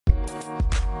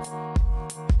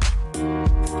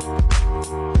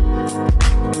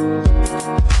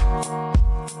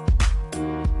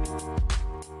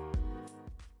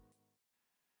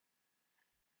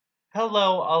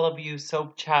Hello, all of you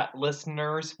Soap Chat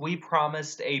listeners. We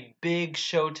promised a big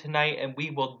show tonight, and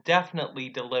we will definitely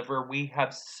deliver. We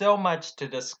have so much to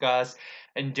discuss,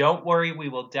 and don't worry, we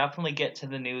will definitely get to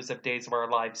the news of Days of Our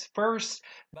Lives first.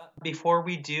 But before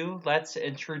we do, let's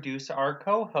introduce our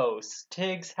co-hosts.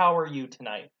 Tiggs, how are you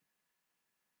tonight?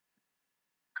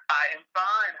 I am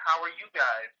fine. How are you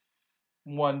guys?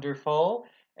 Wonderful.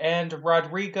 And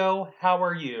Rodrigo, how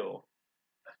are you?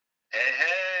 Hey,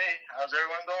 how's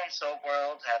everyone going, Soap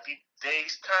World? Happy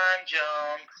Days Time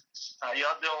Jump. How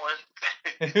y'all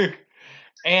doing?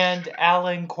 And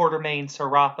Alan Quartermain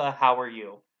Sarafa, how are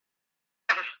you?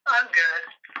 I'm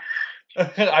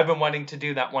good. I've been wanting to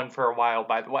do that one for a while,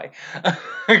 by the way.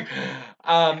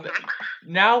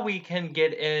 Now we can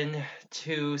get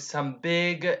into some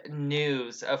big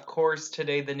news. Of course,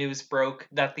 today the news broke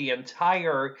that the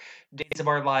entire Days of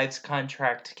Our Lives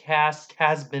contract cast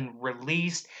has been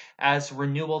released as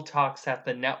renewal talks at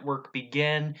the network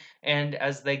begin and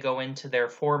as they go into their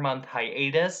 4-month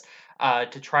hiatus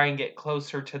to try and get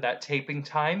closer to that taping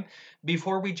time.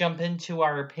 Before we jump into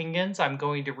our opinions, I'm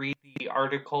going to read the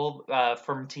article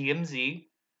from TMZ.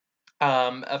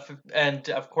 And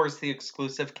of course, the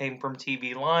exclusive came from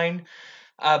TV Line.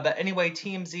 But anyway,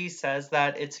 TMZ says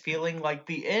that it's feeling like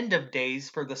the end of days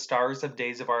for the stars of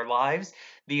Days of Our Lives.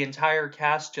 The entire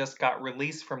cast just got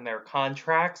released from their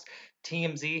contracts.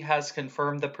 TMZ has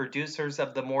confirmed the producers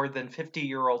of the more than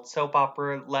 50-year-old soap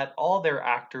opera let all their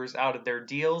actors out of their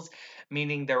deals,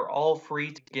 meaning they're all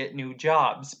free to get new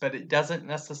jobs, but it doesn't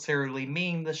necessarily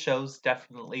mean the show's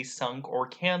definitely sunk or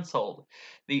canceled.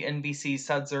 The NBC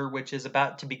Sudsr, which is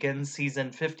about to begin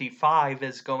season 55,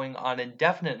 is going on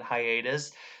indefinite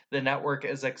hiatus. The network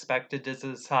is expected to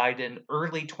decide in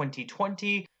early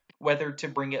 2020 whether to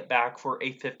bring it back for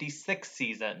a 56th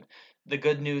season. The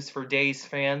good news for Days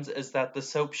fans is that the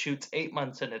soap shoots 8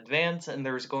 months in advance, and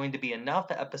there's going to be enough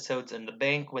episodes in the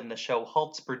bank when the show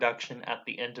halts production at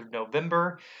the end of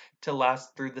November to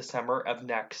last through the summer of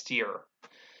next year.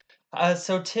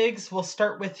 So Tiggs, we'll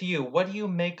start with you. What do you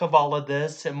make of all of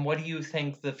this, and what do you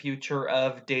think the future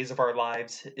of Days of Our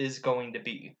Lives is going to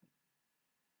be?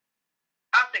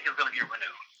 I think it's going to get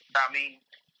renewed. I mean,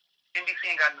 NBC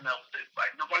ain't got nothing else to do.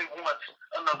 Like, nobody wants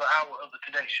another hour of the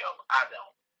Today Show. I don't.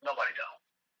 Nobody don't.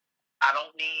 I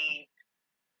don't need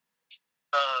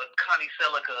Connie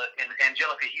Selica and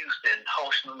Angelica Houston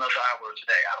hosting another hour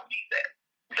today. I don't need that.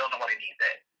 Don't nobody need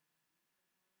that.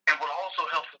 And what also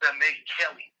helps is that Megyn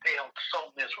Kelly failed so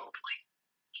miserably.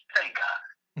 Thank God.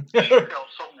 She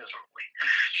failed so miserably.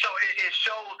 So it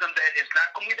shows them that it's not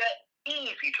going to be that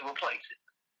easy to replace it.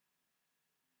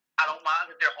 I don't mind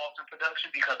that they're halting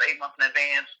production because 8 months in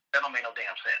advance, that don't make no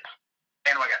damn sense.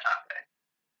 Ain't nobody got time for that.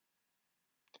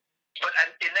 But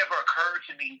it never occurred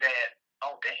to me that,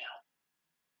 oh, damn,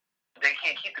 they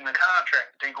can't keep them in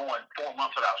contract if they're going 4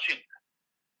 months without shooting.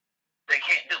 They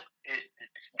can't do it.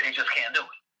 They just can't do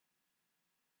it.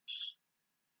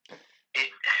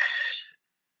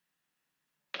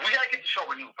 We got to get the show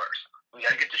renewed first.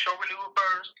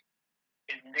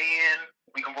 And then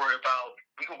we can worry about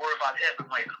heaven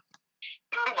later.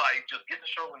 Like, just get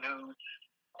the show renewed.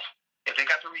 If they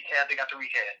got to recast, they got to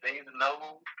recast. There's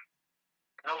no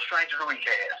stranger to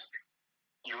recast.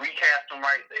 You recast them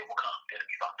right, they will come. It'll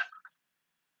be fine.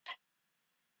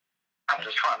 I'm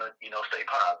just trying to, stay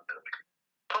positive.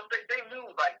 Plus, they knew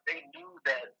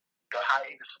that the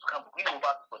hiatus was coming. We knew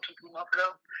about this, 2 months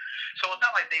ago? So it's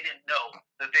not like they didn't know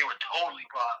that they were totally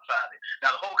blindsided.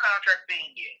 Now, the whole contract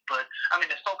thing, yeah. But,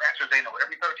 the soap actors, they know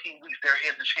every 13 weeks there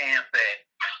is a chance that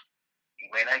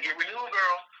you may not get renewed,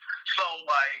 girl. So,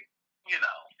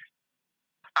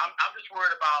 I'm just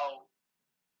worried about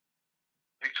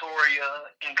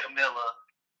Victoria and Camilla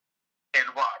and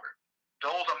Robert.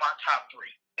 Those are my top 3.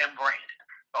 And Brandon.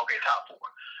 Okay, top 4.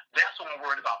 That's what I'm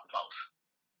worried about the most.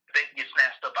 They can get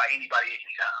snatched up by anybody at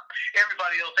any time.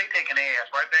 Everybody else, they taking their ass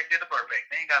right back to the Burbank.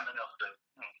 They ain't got nothing else to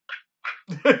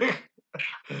do.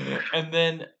 And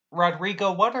then,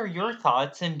 Rodrigo, what are your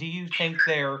thoughts? And do you think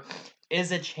there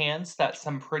is a chance that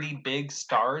some pretty big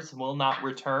stars will not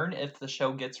return if the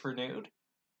show gets renewed?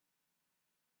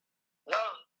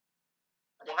 Well,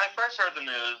 when I first heard the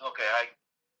news,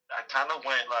 I kind of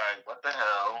went like, what the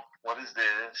hell? What is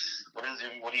this? What do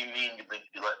you mean you're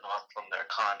letting off from their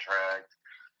contract?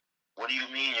 What do you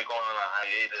mean you're going on a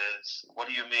hiatus?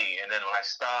 What do you mean? And then when I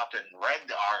stopped and read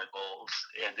the articles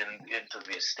and then into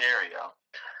the hysteria,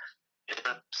 it's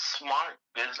a smart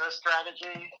business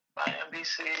strategy by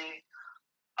NBC.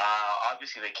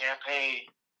 Obviously, they can't pay.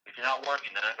 If you're not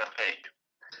working, they're not going to pay you.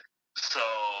 So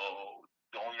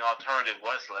the only alternative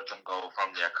was to let them go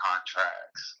from their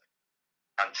contracts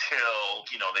until,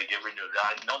 they get renewed.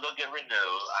 I know they'll get renewed.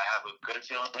 I have a good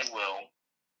feeling they will.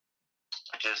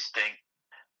 I just think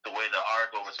the way the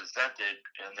article was presented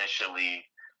initially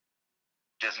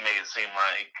just made it seem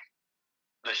like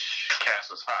the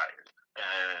cast was fired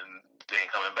and they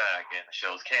ain't coming back and the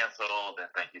show's canceled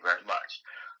and thank you very much.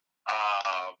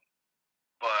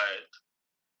 But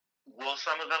will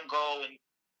some of them go and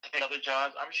take other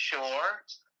jobs? I'm sure.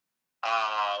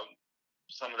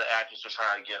 Some of the actors are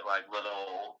trying to get like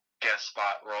little guest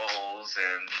spot roles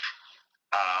and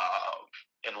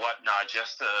whatnot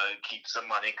just to keep some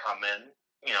money coming.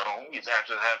 These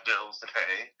actors have bills to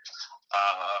pay.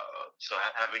 So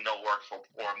having no work for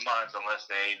 4 months, unless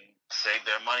they save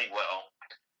their money well,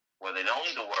 where they don't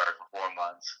need to work for 4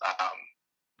 months,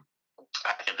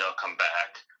 I think they'll come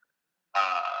back.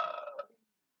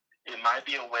 It might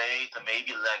be a way to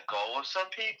maybe let go of some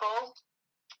people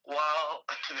while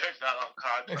they're not on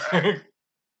contract,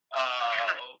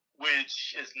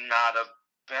 which is not a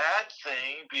bad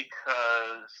thing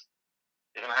because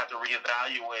they're going to have to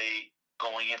reevaluate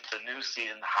going into the new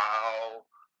season. How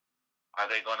are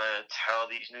they going to tell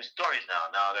these new stories now?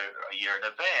 Now they're a year in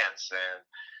advance. And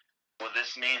will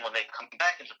this mean when they come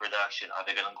back into production, are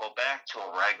they going to go back to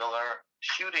a regular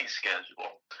shooting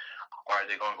schedule? Or are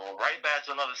they going to go right back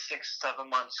to another 6-7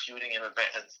 months shooting in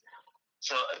advance?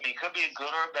 So, it could be a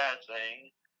good or a bad thing.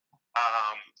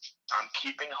 I'm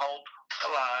keeping hope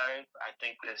alive. I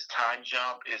think this time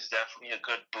jump is definitely a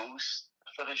good boost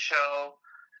for the show.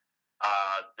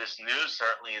 This news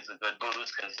certainly is a good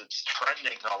boost because it's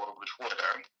trending all over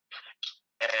Twitter.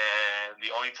 And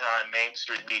the only time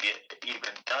mainstream media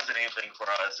even does anything for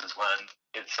us is when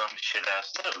it's some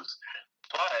shit-ass news.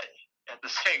 But at the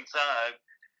same time,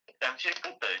 it's actually a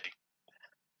good thing.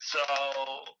 So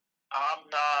I'm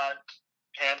not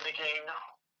panicking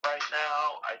right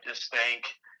now. I just think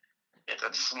it's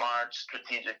a smart,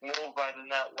 strategic move by the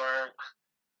network.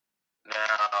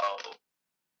 Now,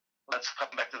 let's come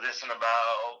back to this in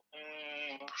about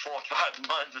 4 or 5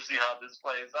 months to see how this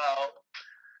plays out.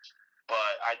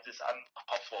 But I'm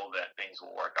hopeful that things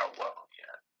will work out well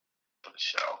again for the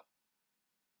show.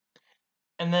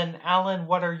 And then, Alan,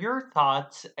 what are your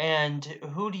thoughts, and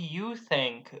who do you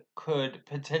think could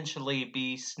potentially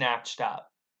be snatched up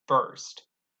first?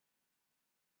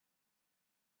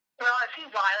 Well, I see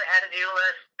why they had to do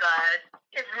this, but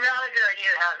it's not a good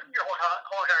idea to have your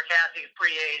whole entire cast be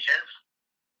free agents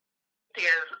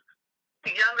because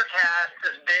the younger cast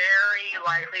is very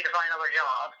likely to find another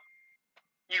job.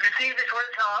 You can see Victoria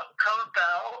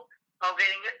Coe of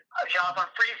getting a job on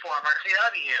Freeform or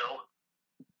CW.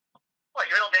 Like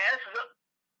Bill Dance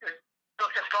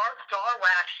booked a star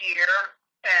last year,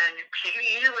 and she can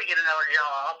easily get another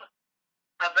job.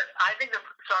 But I think the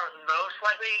star was most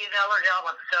likely to get another job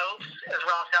on soaps is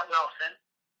Ross Wilson.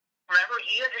 Remember,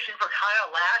 he auditioned for Kyle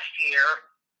last year,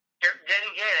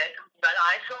 didn't get it, but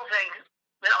I still think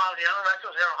that all the other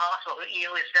wrestlers in our hospital could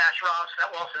easily snatch Ross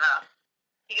Wilson up.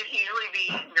 He could easily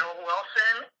be Noah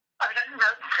Wilson. I mean,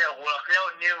 not Noah Wilson,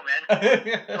 Noah Newman.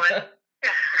 But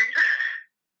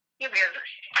because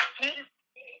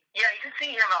you can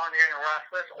see him on there in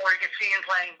Restless, or you can see him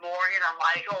playing Morgan or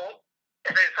Michael.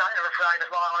 If they ever tried to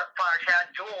fire Chad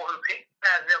Jewell, who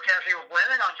has no chemistry with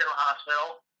women on General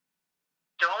Hospital.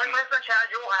 The only person that Chad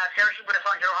Jewell has chemistry with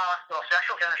on General Hospital,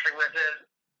 sexual chemistry with, is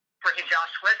freaking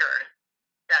Josh Swickard.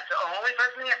 That's the only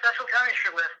person he has sexual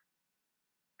chemistry with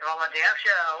on the damn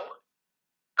show.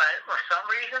 But for some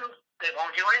reason, they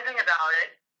won't do anything about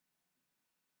it.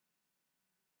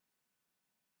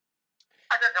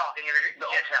 I'm not talking, you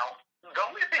can't tell. The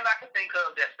only thing I can think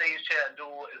of that saves Chad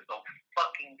Jewell is the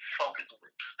fucking focus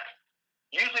group.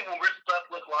 Usually when we're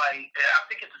stuck with and I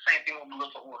think it's the same thing with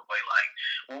Melissa Ordway,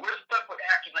 when we're stuck with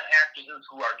actors and actresses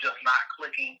who are just not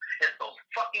clicking, it's those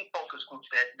fucking focus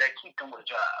groups that keep them with a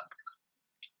job.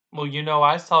 Well,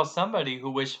 I saw somebody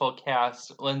who wishful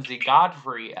cast Lindsay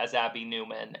Godfrey as Abby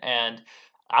Newman, and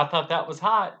I thought that was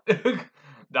hot.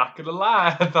 Not gonna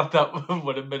lie, I thought that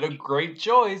would have been a great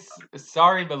choice.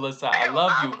 Sorry, Melissa, I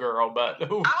love you, girl, but I'm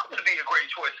gonna be a great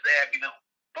choice for Abby Newman.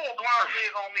 Pull a blonde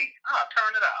wig on me. I'll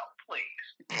turn it out, please.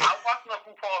 I watch enough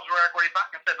RuPaul's Drag Race, I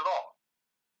can set it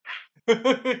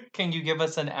off. Can you give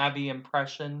us an Abby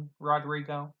impression,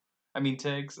 Rodrigo?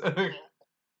 Tiggs.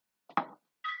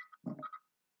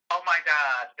 Oh my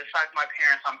God! Besides my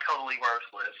parents, I'm totally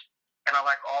worthless, and I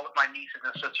like all of my nieces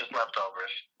and sisters'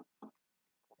 leftovers.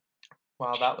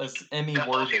 Wow, that was Emmy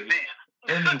worthy.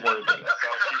 Emmy worthy.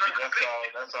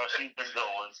 That's all she's been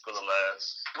doing for the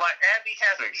last Abby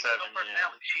has 6-7 years.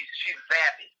 She's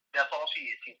vapid. That's all she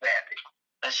is. She's vapid.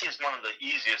 And she's one of the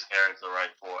easiest characters to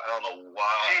write for. I don't know why.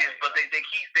 She is, but they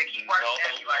keep writing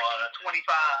at you like she's 25.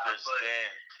 Understand.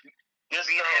 This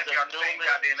girl is a Newman.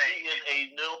 She is a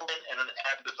Newman and an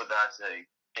Abbott, for God's sake.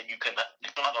 And you cannot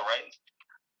write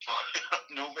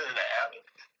Newman and an Abbott.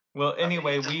 Well,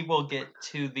 anyway, we will get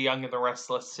to The Young and the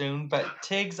Restless soon, but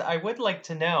Tiggs, I would like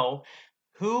to know,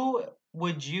 who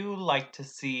would you like to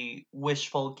see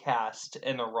wishful cast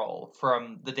in a role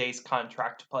from the Days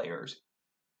Contract players?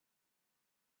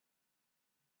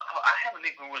 I haven't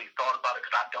even really thought about it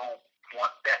because I don't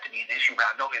want that to be an issue, but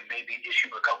I know it may be an issue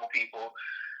with a couple people.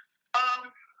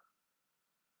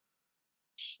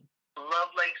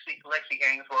 Love Lexi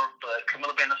Ainsworth, but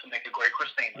Camilla Bennett will make a great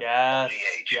Christina. Yes,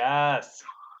 yes.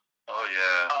 Oh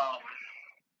yeah.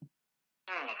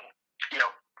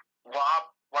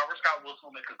 Robert Scott Wilson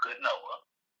will make a good Noah.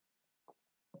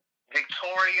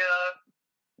 Victoria,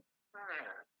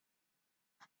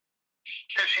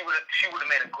 she would have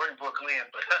made a great Brooklyn,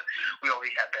 but we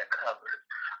already had that covered.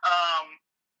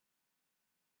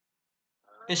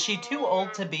 Is she too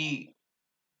old to be?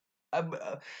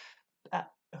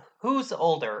 Who's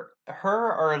older,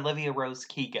 her or Olivia Rose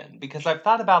Keegan? Because I've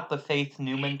thought about the Faith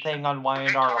Newman thing on Y&R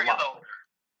a lot.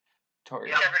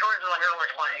 Victoria. Yeah, Victoria's like her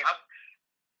 20.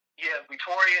 Yeah,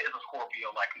 Victoria is a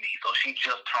Scorpio like me, so she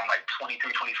just turned like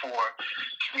 23, 24.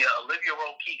 Yeah, Olivia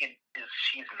Rose Keegan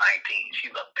she's 19.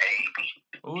 She's a baby.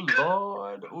 Oh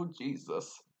Lord, oh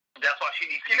Jesus. That's why she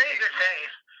needs to be a good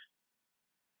face.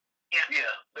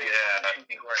 Yeah.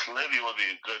 Olivia would be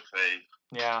a good face.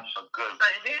 Yeah. A good.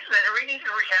 They need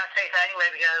to recast Faith anyway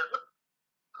because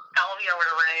Olivia,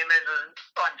 whatever her name is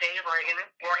on daybreak and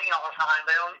working all the time.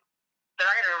 They're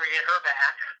not going to ever get her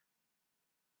back.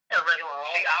 A regular role.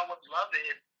 See, I would love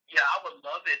it. Yeah, I would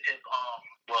love it if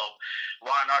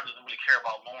Y&R doesn't really care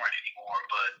about Lauren anymore,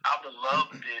 but I would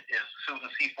love it if Susan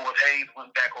Seaforth Hayes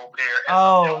went back over there as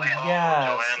Joanna.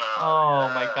 Yes. Joanna. Oh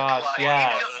my gosh,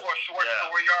 yes. Just for a short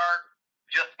story arc,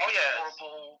 just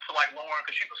horrible to like Lauren,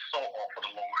 because she was so awful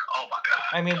to Lauren. Oh my god.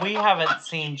 I mean, we haven't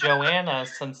seen Joanna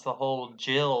since the whole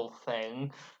Jill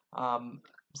thing.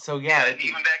 So yeah.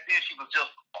 Even back then, she was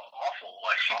just awful.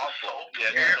 Like she was so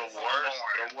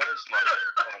the worst mother.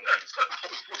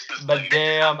 But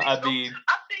damn, I mean.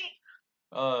 I think.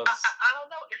 I don't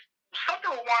know. It's something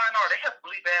with Y&R. They have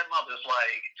really bad mothers,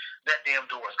 like that damn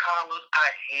Doris Collins. I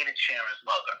hated Sharon's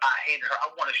mother. I hated her. I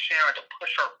wanted Sharon to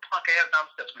push her punk ass down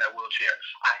the steps in that wheelchair.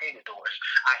 I hated Doris.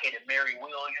 I hated Mary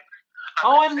Williams.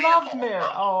 I love Mary.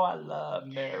 I love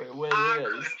Mary Williams. I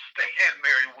couldn't stand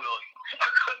Mary Williams. I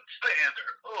couldn't stand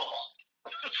her.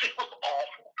 She was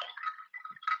awful.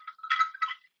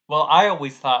 Well, I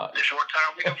always thought. The short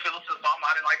time we knew Phyllis's mom,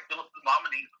 I didn't like Phyllis's mom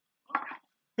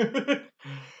either.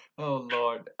 Oh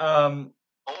Lord. I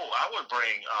would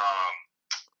bring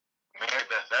Mary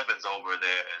Beth Evans over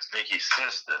there as Nikki's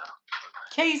sister.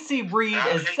 Casey Reed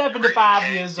is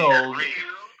 75 years old.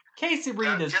 Casey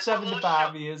Reed is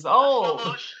 75 years old.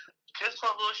 Just for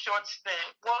a little short stint.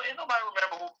 Well, ain't nobody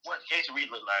remember what Casey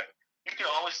Reed looked like. You can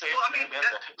always say I mean, that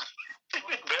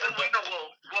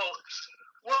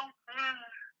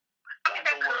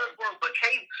could work, but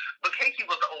Casey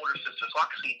was the older sister, so I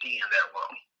could see Dee in that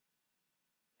role.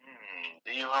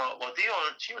 Dee,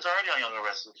 she was already on Young and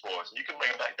Restless before, so you can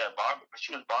bring back that Barbara.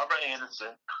 She was Barbara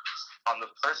Anderson on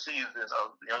the first season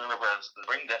of Young and the Restless.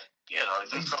 Bring that,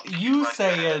 You like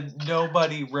saying that.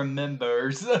 Nobody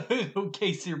remembers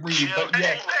Casey Reed, but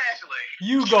yeah, exactly.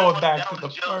 You going back to the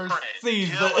first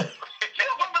season. Jill gonna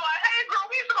be like, hey girl,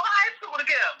 we used to go to high school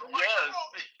together. Yes.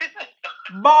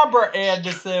 Barbara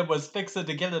Anderson was fixing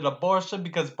to get an abortion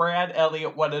because Brad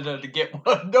Elliott wanted her to get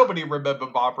one. Nobody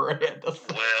remembered Barbara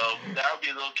Anderson. Well, that would be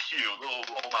a little cute, a little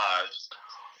homage.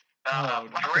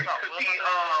 Drake could be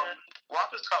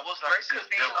Robert Scott Wilson. Drake could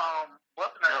be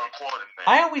what's the name?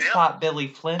 I always thought Billy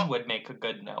Flynn would make a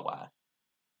good Noah.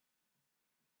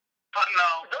 No,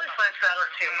 Billy Flynn's better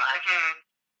too much.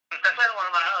 That's like one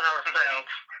of my other things.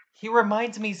 He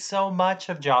reminds me so much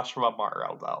of Joshua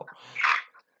Morrow, though.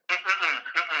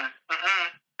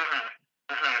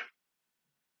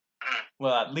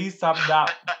 Well, at least I'm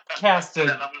not casting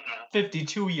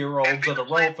 52-year-olds in a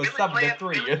role for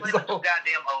 73 years old.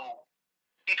 Goddamn old.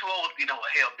 He too old to be no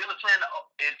hell. Billy Flynn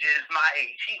is my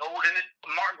age. He older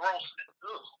than Mark Grossman.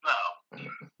 No.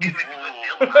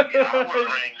 I would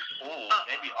bring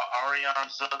maybe Ariane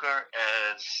Zucker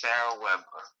as Sarah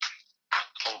Weber.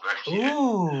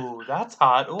 Ooh, that's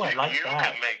hot. Ooh, I like that. You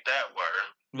can make that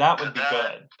work. That would be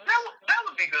good. That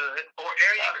would be good. Or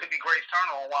Ariane could be Grace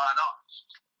Turner, or why not?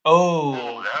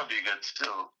 Oh, that would be good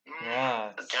too.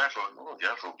 Yes. Jennifer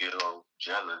get old.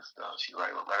 jealous though. She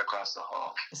right across the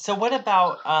hall. So what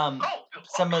about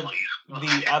some of please.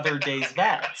 the other days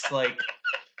vets? Like,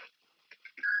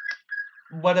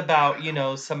 what about,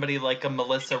 somebody like a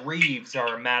Melissa Reeves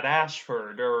or a Matt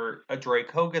Ashford or a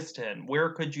Drake Hogestyn? Where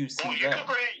could you see them?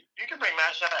 You can bring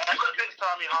Matt Ashford. You could pick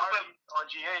Tommy Hardy on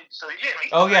GH. So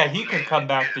He could come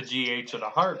back to GH in a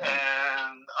heartbeat.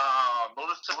 And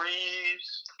Melissa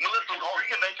Reeves. You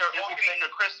can make her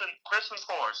Kristen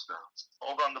Forrester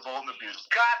over on the Bold and Beautiful.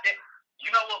 God,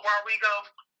 you know what? Where we go?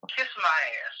 Kiss my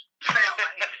ass. Stay out of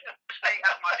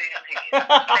my damn head.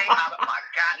 Stay out of my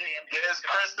goddamn head. There's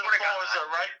Kristen Forrester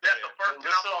right there. That's the first thing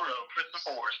I thought of. Kristen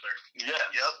Forrester. Yes.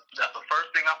 Yep. That's the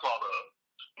first thing I thought of.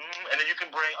 And then you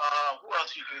can bring who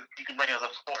else you can bring as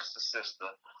a Forrester sister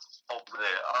over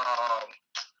there?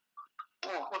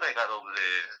 Who they got over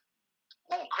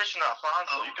there? Christian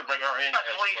Alfonso. You can bring her in as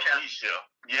Felicia.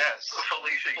 Yes.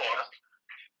 Felicia, yeah.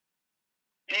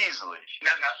 Easily.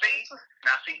 Now see.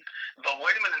 But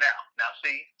wait a minute now. Now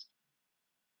see.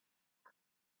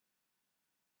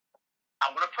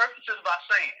 I want to preface this by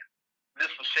saying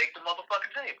this will shake the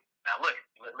motherfucking table. Now look,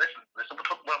 listen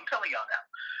to what I'm telling y'all now.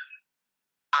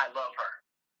 I love her.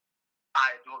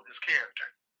 I adore this character.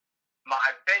 My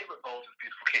favorite Bold and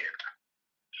Beautiful character.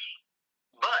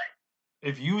 But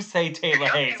if you say Taylor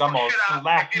Hayes, I'm gonna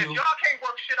slap you. If y'all can't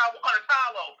work shit out with Hunter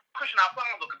Tylo, Christian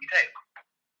Alfonso could be Taylor.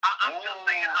 I'm just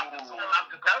saying, I'm just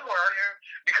that word here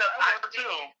because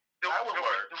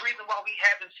the reason why we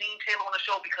haven't seen Taylor on the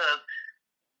show because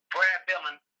Brad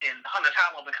Bellin and Hunter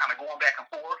Tylo have been kind of going back and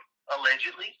forth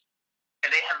allegedly,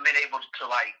 and they haven't been able to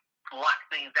like lock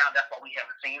things down. That's why we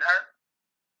haven't seen her.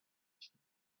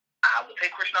 I would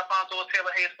take Christian Alfonso or Taylor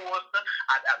Hayes Forrester.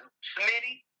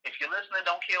 Smitty, if you're listening,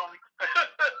 don't kill me.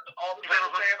 All the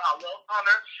Taylor fans, I love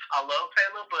Hunter, I love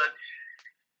Taylor, but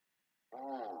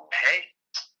hey.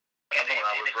 And if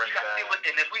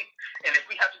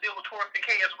we have to deal with Torsten K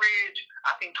as Ridge,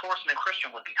 I think Torsten and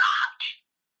Christian would be hot.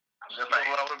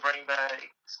 I would bring back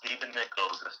Stephen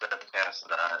Nichols instead of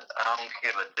Cassadine. I don't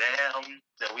give a damn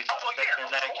that we in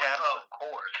that cast. Of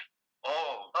course.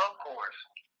 Oh, of course.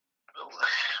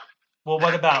 Well,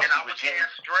 what about? And I would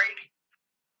cast Drake.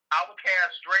 I would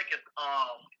cast Drake as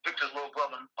Victor's little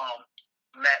brother,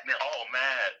 Matt Miller. Oh,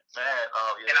 Matt.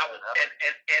 Oh, yeah.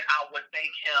 And I would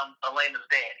make him Elena's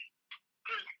daddy.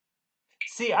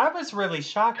 See, I was really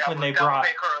shocked when they brought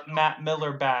Matt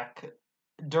Miller back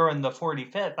during the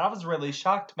 45th. I was really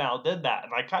shocked Mal did that,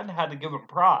 and I kind of had to give him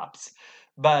props.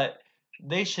 But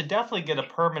they should definitely get a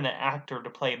permanent actor to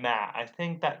play Matt. I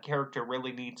think that character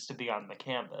really needs to be on the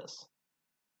canvas.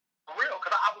 For real,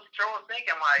 because I was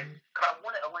thinking, because I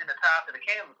wanted Elena tied to the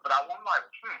canvas, but I wasn't like,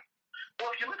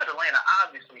 Well, if you look at Elena,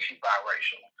 obviously she's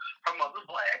biracial. Her mother's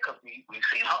black, because we've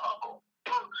seen her uncle.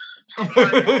 So,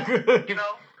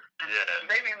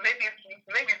 maybe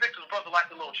Victor's brother liked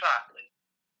a little chocolate.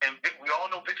 And we all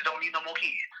know Victor don't need no more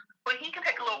kids. But he can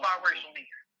take a little biracial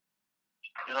niece.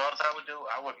 You know what I would do?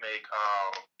 I would make,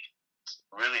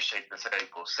 really shake the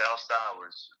table. Sal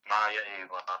Stowers, Maya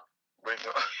Avon. Bring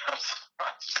her.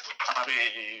 I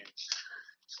mean...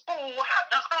 Oh,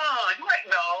 you ain't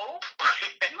know.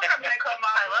 You gotta make her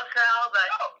Maya. I love Sal, but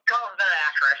Cole's that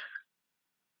actress.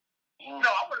 No,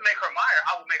 I wouldn't make her Maya.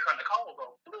 I would make her Nicole,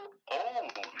 though. Oh,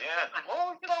 yeah.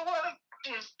 Well, you know what?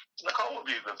 Nicole would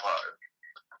be a good part.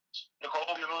 Nicole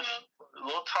would be a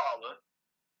little taller.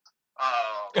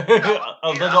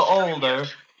 A little older.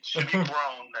 Should be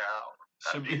grown now.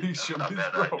 Should be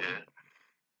grown.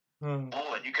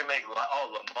 Oh, and you can make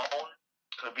Lamone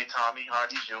could be Tommy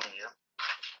Hardy Jr.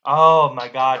 Oh my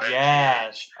God,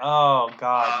 yes. Oh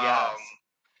God, yes.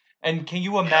 And can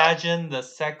you imagine the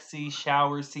sexy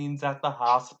shower scenes at the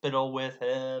hospital with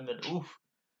him? And oof.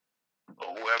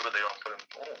 Or whoever they don't put him.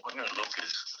 Oh, I'm gonna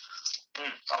Lucas.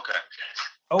 Okay.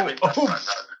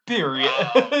 Period.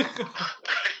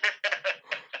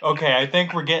 Okay, I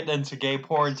think we're getting into gay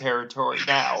porn territory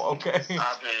now. Okay. I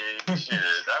mean, shit,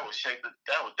 that would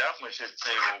definitely shake the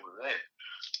table over there.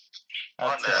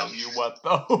 I'll tell you what,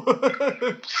 though. But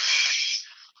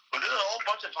there's a whole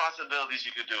bunch of possibilities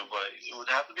you could do, but it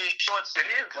would have to be short. It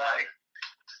is like,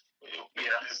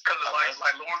 because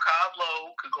like Lauren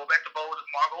Coslow could go back to Bold as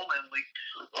Margot Lindley,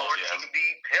 or she could be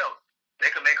hell. They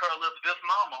could make her Elizabeth's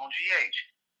mama on GH.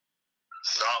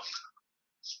 Something.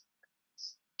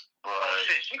 But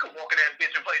shit, she could walk in that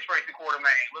bitch and play Tracy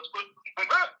Quartermain. Let's put.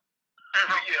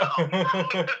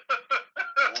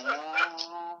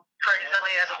 Tracy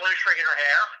suddenly has a blue streak in her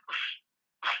hair.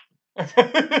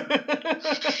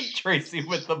 Tracy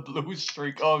with the blue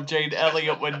streak. Oh, Jane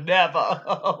Elliott would never.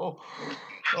 Oh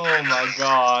my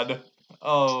God.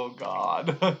 Oh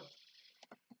God.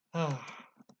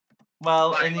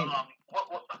 Well, Like, and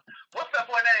what's that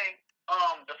boy name?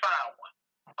 The fine one.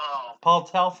 Paul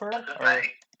Telfer? What's his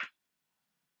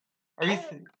Or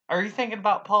name? are you thinking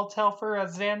about Paul Telfer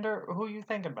as Xander? Who are you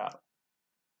thinking about?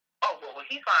 Oh, well,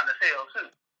 he's fine as hell, too.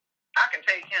 I can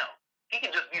take him. He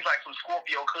can just be like some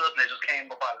Scorpio cousin that just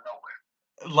came up out of nowhere.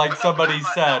 Like Because somebody I'm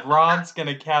like, said, no, Ron's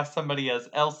gonna cast somebody as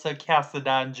Elsa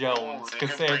Cassadine Jones. Ooh, you can bring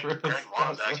Cassandra Greg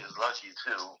Londak is lucky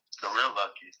too. The real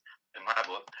lucky in my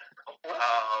book.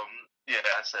 Yeah,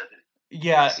 I said it.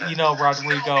 Yeah, you know,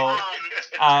 Rodrigo,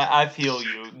 I feel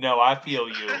you. No, I feel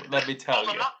you. Let me tell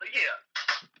you.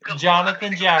 Yeah.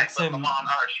 Jonathan Jackson. Lamont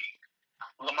Archie.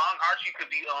 Lamont Archie could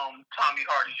be Tommy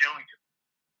Hardy Jr.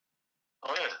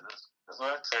 Oh yeah, that's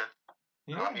what I said.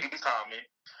 Yeah. He's Tommy,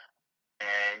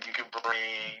 and you can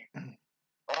bring.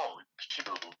 Oh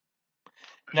shoot.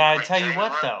 Now, I tell you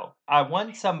what, though. I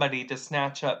want somebody to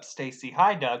snatch up Stacy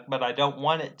Hyduck, but I don't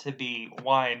want it to be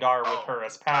Y&R with her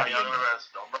as Patty. Don't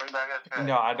bring back Patty.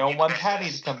 No, I don't want Patty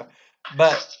to come back.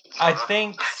 But I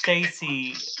think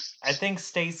Stacy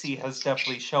has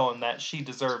definitely shown that she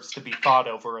deserves to be fought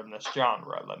over in this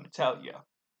genre, let me tell you.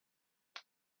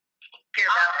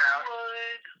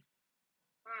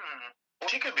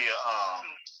 She could be a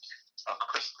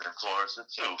Kristen Florida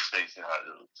too, Stacy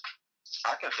Hyduck.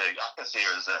 I can see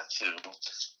her as that too.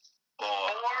 Or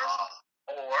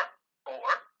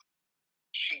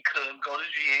she could go to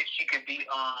GH. She could be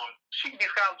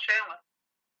Scarlett Chandler.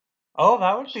 Oh,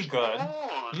 that would be good.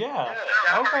 Ooh, yeah.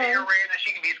 Okay. Okay.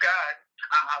 She could be Sky.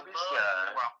 I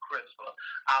love Robert Christopher.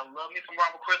 I love me some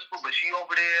Robert Christopher, but she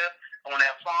over there on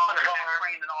that farm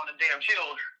training on the damn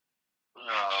children.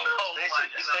 No,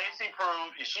 Stacey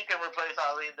proved if she can replace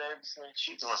Eileen Davidson,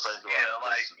 she can replace her.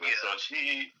 So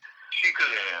she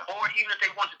could, or even if they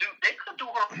want to they could do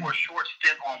her for a short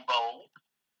stint on Bold.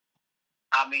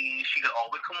 I mean, she could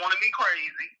always come on to Me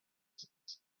Crazy.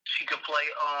 She could play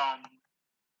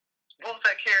what was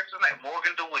that character's name?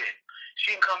 Morgan DeWitt.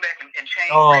 She can come back and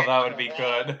change. Oh, that would be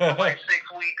good. For like 6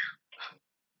 weeks,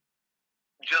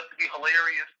 just to be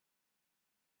hilarious.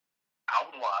 I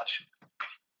would watch.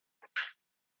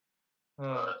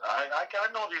 I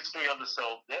know these three other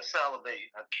soaps. They're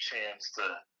salivating at the chance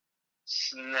to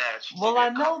snatch. Well, I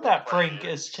know that Frank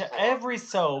is every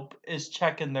soap is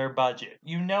checking their budget.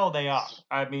 You know they are.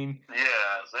 I mean, they know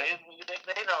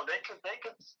they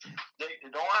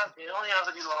only have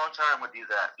to be long term with these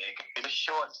acts. They can be a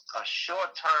short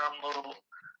term little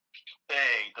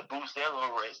thing to boost their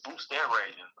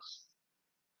ratings.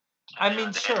 I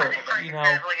mean, sure, you know.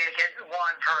 Definitely going to get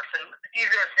one person. He's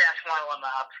going to snatch one of them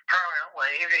up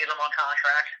permanently. He's going to get them on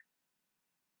contract.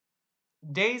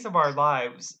 Days of Our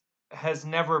Lives has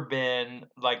never been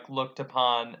like looked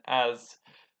upon as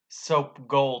soap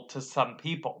gold to some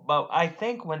people, but I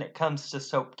think when it comes to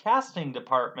soap casting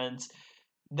departments,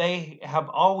 they have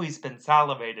always been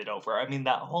salivated over. I mean,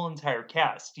 that whole entire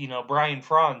cast. You know, Brian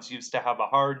Franz used to have a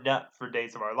hard nut for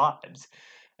Days of Our Lives,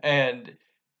 and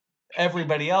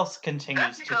everybody else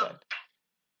continues to.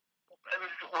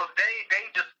 Well, they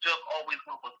just always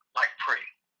went with like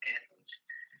pretty, and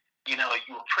you know,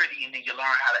 you were pretty, and then you learn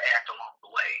how to act along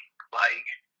the way. Like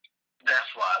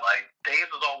that's why, like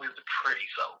Days was always the pretty,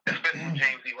 so especially when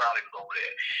James E. Riley was over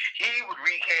there, he would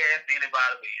recast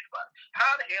anybody.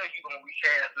 How the hell are you gonna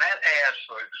recast Matt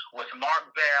Ashford with Mark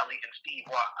Valley and Steve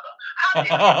Wilder? How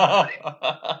the hell you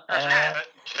do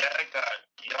Jack got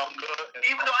younger.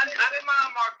 Even though I didn't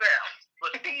mind Mark Valley.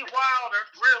 But Steve Wilder,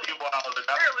 really?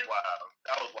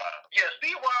 That was wild. Yeah,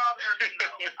 Steve Wilder,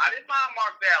 I didn't mind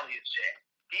Mark Valley as Jack.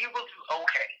 He was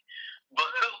okay. But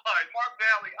it was like, Mark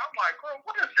Valley, I'm like, girl,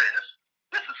 what is this?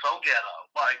 This is so ghetto.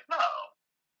 Like, no.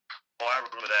 Oh, I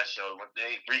remember that show when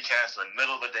they recast in the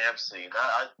middle of the damn scene.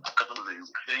 I couldn't believe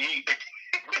it.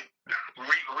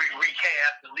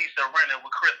 Recast Lisa Rinna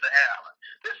with Krista Allen.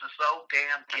 This is so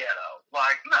damn ghetto.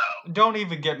 Like, no. Don't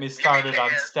even get me started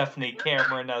on Stephanie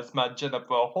Cameron as my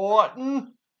Jennifer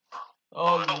Horton.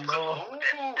 Oh, no.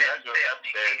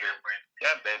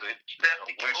 That baby.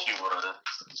 I wish you would. I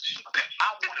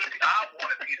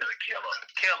want to be the killer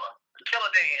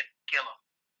Dan, killer.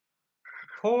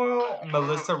 Poor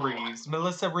Melissa Reeves.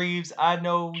 Melissa Reeves, I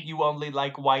know you only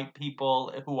like white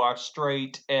people who are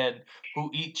straight and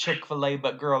who eat Chick-fil-A,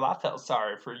 but girl, I felt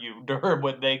sorry for you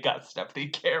when they got Stephanie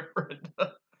Cameron. Oh.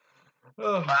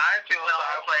 I feel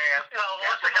sorry for her. You know,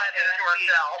 once I got into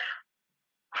herself,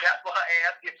 that's why I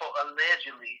asked you for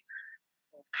allegedly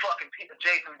fucking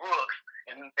Jason Brooks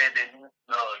and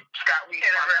Scott Reed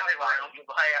give her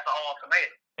ass an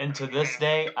ultimatum. And to this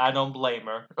day, I don't blame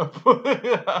her. Well,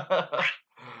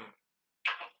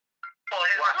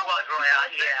 his was really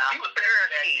out, yeah. He was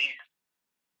 13.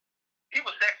 He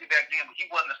was sexy back then, but he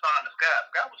wasn't a star in the sky.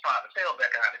 Scott was fine as hell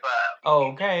back in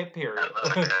 '95. Okay, period.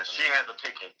 Yeah, she had the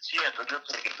ticket. She had the good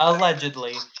ticket.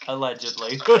 Allegedly. Yeah,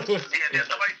 then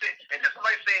somebody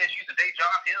said she used to date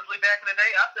John Hensley back in the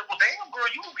day. I said, well, damn, girl,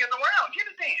 you was getting around.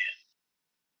 Get it then.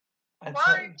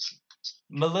 Right?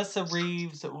 Melissa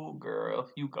Reeves, ooh, girl,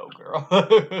 you go, girl.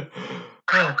 Okay.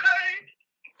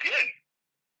 Good.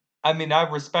 I mean, I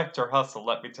respect her hustle,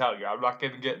 let me tell you. I'm not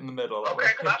going to get in the middle of it.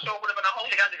 Okay, because I sure would have been a home.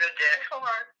 She got the good dick. All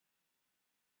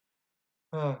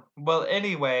right. Well,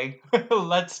 anyway,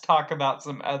 let's talk about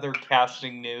some other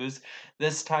casting news,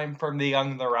 this time from The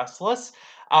Young and the Restless.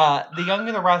 The Young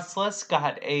and the Restless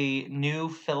got a new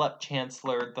Philip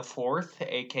Chancellor IV,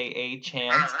 aka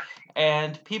Chance,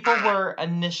 and people were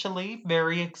initially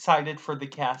very excited for the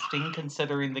casting,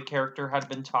 considering the character had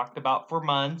been talked about for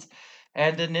months.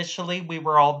 And initially, we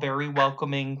were all very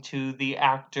welcoming to the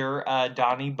actor,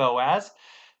 Donnie Boaz.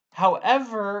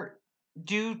 However,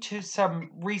 due to some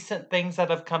recent things that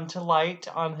have come to light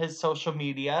on his social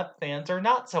media, fans are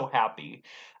not so happy.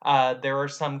 There are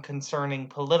some concerning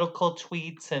political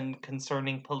tweets and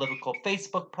concerning political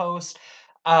Facebook posts.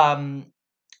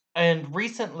 And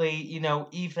recently,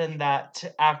 even that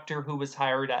actor who was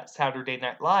hired at Saturday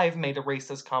Night Live made a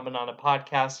racist comment on a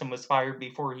podcast and was fired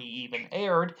before he even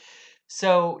aired.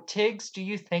 So, Tiggs, do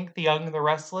you think The Young and the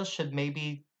Restless should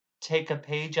maybe take a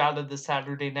page out of the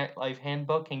Saturday Night Live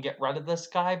handbook and get rid of this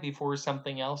guy before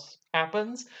something else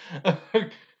happens? I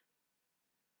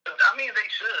mean, they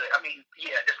should. I mean,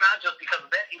 yeah, it's not just because of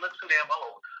that. He looks too damn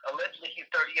old. Allegedly, he's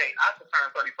 38. I just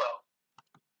turned 34.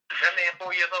 That man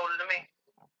 4 years older than me.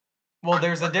 Well,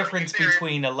 there's a difference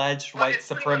between alleged white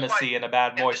supremacy and a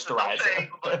bad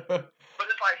moisturizer. But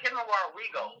it's like him and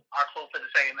Rodrigo are close to the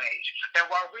same age. And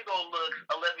Rodrigo looks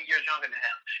 11 years younger than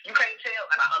him. You can't tell,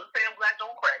 and I understand black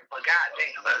don't crack, but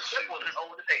goddamn, that was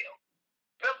old as hell.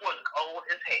 That was old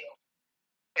as hell.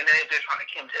 And then if they're trying to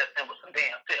Kim test him with some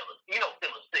damn fillers. You know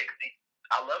fillers 60.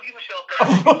 I love you, Michelle.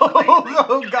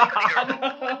 Oh, God.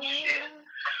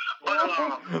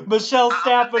 Michelle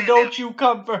Stafford, don't you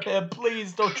come for him.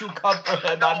 Please, don't you come for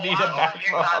him. I need him back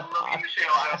for I love you,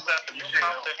 Michelle. I love you, You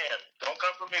come to him. Don't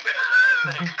come for me, man.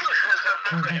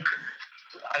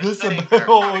 Listen,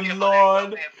 oh,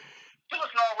 Lord.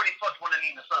 Phyllis already fucked one of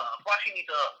Nina's sons. Why she need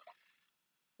to up?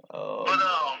 Oh, but,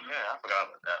 yeah, I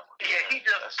forgot about that one. Yeah,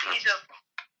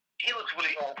 he looks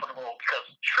really old for the role because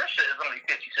Trisha is only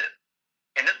 56.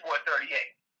 And this boy 38.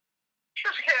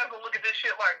 Trisha Cass gonna look at this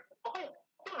shit like, who?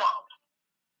 Who mama?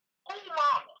 Who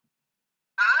mama?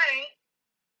 I ain't.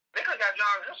 They could have got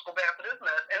John Driscoll back for this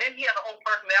mess, and then he had a whole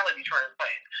personality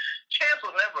transplant. Chance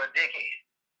was never a dickhead.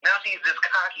 Now he's this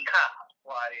cocky cop.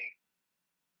 Like,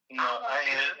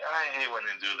 I hate when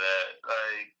they do that.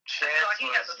 Like, Chance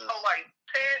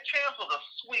Chance was a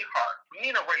sweetheart.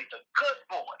 Nina raised a good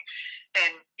boy,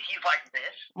 and he's like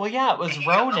this. Well, yeah, it was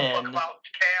Ronan. He doesn't talk about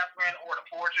Catherine or the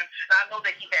fortune. Now, I know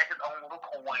that he had his own little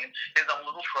coin, his own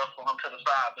little trust for him to the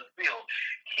side, but still,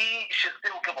 he should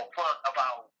still give a fuck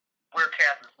about where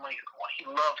Catherine's money is going. He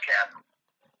loves Catherine.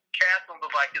 Catherine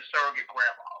was like his surrogate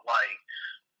grandma. Like,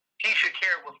 he should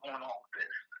care what's going on with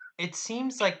this. It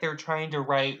seems like they're trying to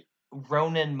write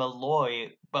Ronan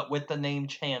Malloy, but with the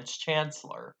name Chance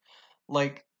Chancellor.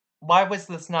 Like, why was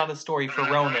this not a story for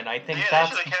Ronan? I think that's.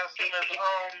 They should have cast him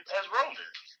as Ronan.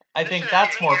 I think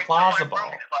that's more plausible.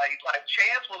 Like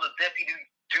Chance was a deputy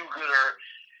do-gooder.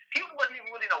 He wasn't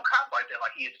even really no cop like that.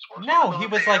 Like he had just worked. No, he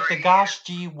was like the Gosh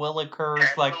G.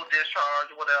 Willikers, like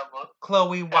discharge or whatever.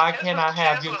 Chloe, why can't I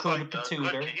have your Kuda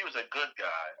Patutor? He was a good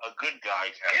guy. A good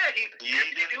guy. Yeah, he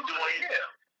didn't do anything.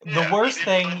 The worst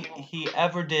thing he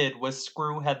ever did was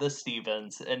screw Heather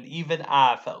Stevens, and even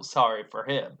I felt sorry for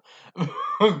him.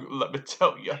 Let me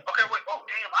tell you. Okay, wait. Oh,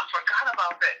 damn, I forgot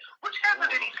about that. Which Heather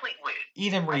did he sleep with?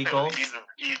 Eden Regals.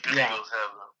 Yeah.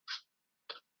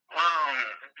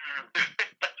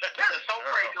 That is so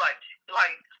crazy.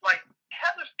 Like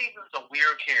Heather Stevens is a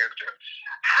weird character.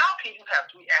 How can you have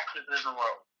 3 actresses in a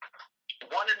row?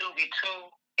 One in the movie,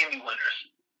 2 Emmy winners,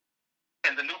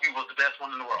 and the newbie was the best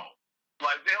one in the world.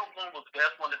 Like, Val Bloom was the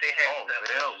best one that they had.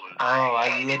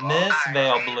 I miss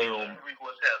Val Bloom.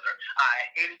 I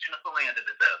hated Jennifer Landon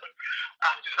as Heather. I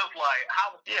was just like,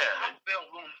 how was Val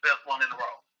Bloom the best one in the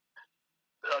row?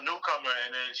 A newcomer,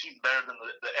 and then she's better than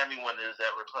the Emmy winners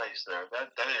that replaced her. That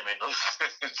didn't make no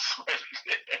sense.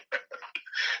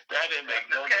 That didn't make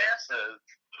no sense.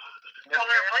 Well,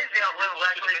 they replaced Val Bloom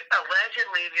allegedly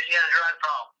because she had a drug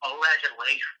problem.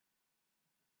 Allegedly.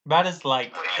 That is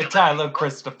like Tyler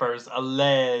Christopher's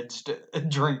alleged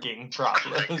drinking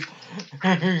problems.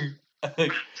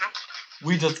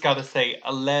 We just gotta say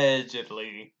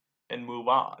allegedly and move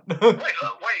on. Wait, Val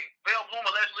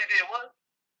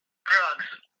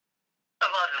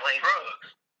play drugs.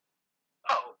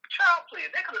 Oh, child, please.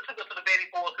 They could have took her to the Betty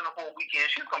Boys in the whole weekend.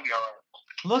 She's gonna be alright.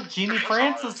 Look, Jeannie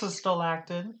Francis is still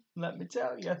acting. Let me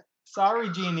tell you. Sorry,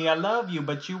 Jeannie, I love you,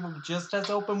 but you were just as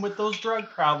open with those drug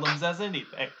problems as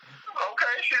anything.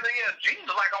 Okay, sure, yeah. Jeans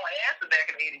was like on acid back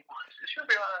in '81. It should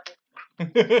be alright.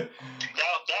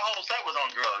 That whole set was on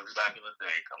drugs back in the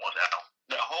day. Come on now.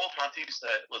 The whole Monty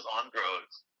set was on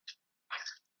drugs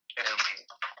and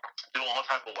doing all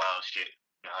type of wild shit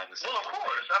behind the scenes. Well, of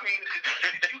course. I mean,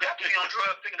 you got to be on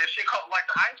drugs thinking that shit called like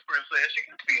the Ice Princess. She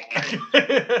can be on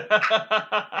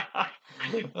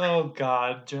Oh,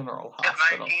 God. General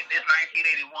Hospital. It's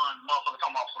 1981. Motherfucker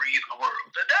talking about freeze in the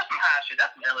world. That's some high shit.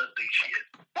 That's some LSD shit.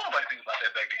 Nobody thinks about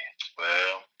that back then.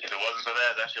 Well, if it wasn't for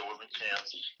that shit would have been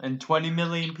chances. And 20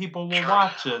 million people were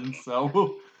watching,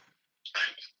 so...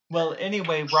 Well,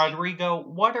 anyway, Rodrigo,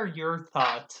 what are your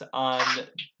thoughts on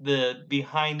the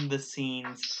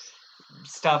behind-the-scenes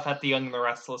stuff at The Young and the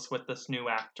Restless with this new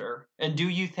actor? And do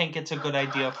you think it's a good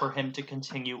idea for him to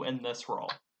continue in this role?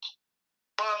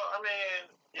 Well, I mean,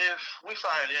 if we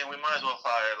fire him, we might as well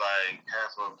fire like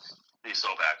half of these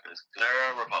soap actors.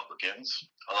 They're Republicans.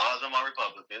 A lot of them are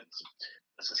Republicans.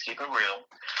 Let's just keep it real.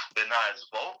 They're not as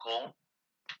vocal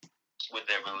with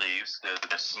their beliefs.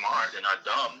 They're smart. They're not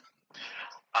dumb.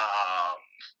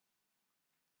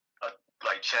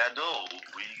 Like Chad Dull,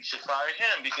 we should fire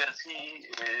him because he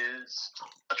is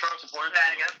a Trump supporter.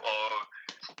 Or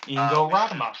Ingo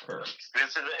Rademacher.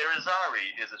 Vincent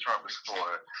Irizarry is a Trump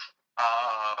supporter.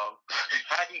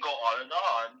 I can go on and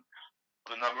on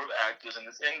the number of actors in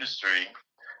this industry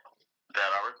that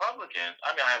are Republican.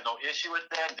 I mean, I have no issue with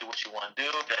that. Do what you want to do.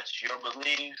 That's your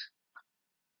belief.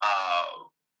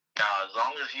 Now, as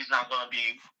long as he's not going to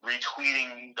be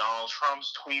retweeting Donald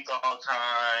Trump's tweets all the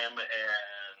time and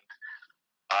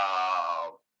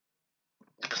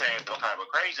saying some kind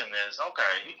of craziness,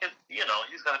 okay, he could,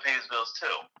 he's got to pay his bills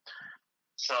too.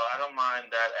 So I don't mind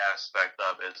that aspect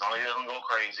of it. As long as he doesn't go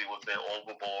crazy with it,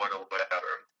 overboard or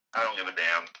whatever. I don't give a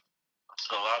damn.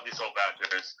 So a lot of these soap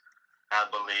actors have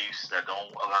beliefs that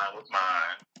don't align with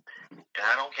mine. And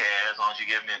I don't care as long as you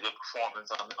give me a good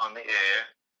performance on the air.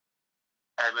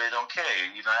 I really don't care.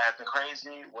 You're not acting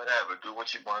crazy, whatever. Do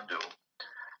what you want to do.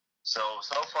 So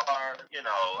far,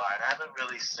 I haven't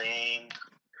really seen,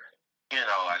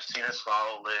 I've seen his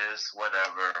follow list,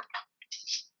 whatever.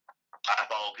 I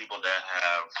follow people that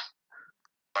have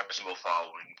questionable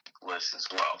following lists as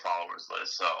well, followers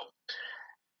list. So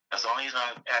as long as he's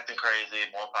not acting crazy,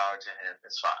 more power to him,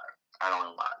 it's fine. I don't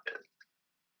really mind it.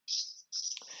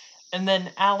 And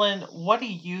then, Alan, what do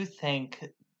you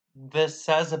think this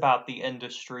says about the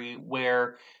industry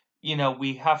where,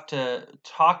 we have to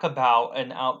talk about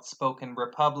an outspoken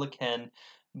Republican,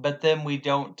 but then we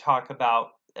don't talk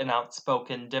about an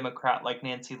outspoken Democrat like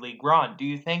Nancy Lee Grahn? Do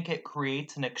you think it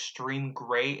creates an extreme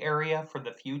gray area for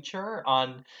the future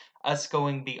on us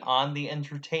going beyond the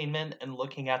entertainment and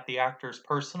looking at the actors'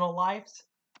 personal lives?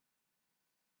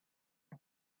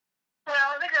 Well,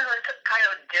 I think there's a kind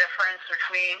of difference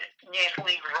between Nancy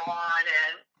Lee Grahn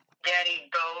and Danny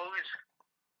Bose,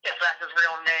 if that's his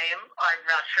real name. I'm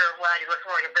not sure why he was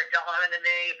going to break down in the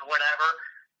name or whatever.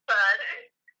 But,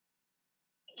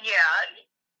 yeah,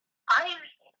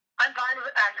 I'm fine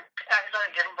with actors on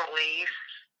different beliefs.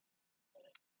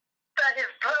 But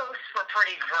his posts were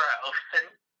pretty gross.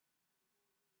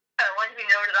 And once he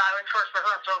noted I was the first person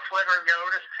on social Twitter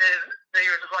noticed that he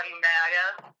was just fucking MAGA.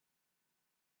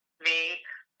 Me.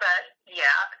 But,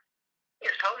 yeah,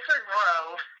 his posts are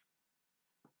gross.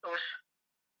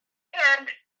 And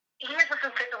he just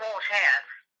doesn't take the role of Chance.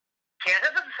 Chance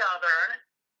isn't Southern.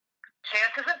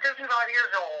 Chance isn't 55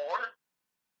 years old.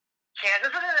 Chance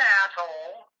isn't an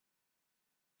asshole.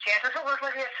 Chance doesn't look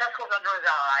like he has testicles under his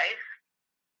eyes.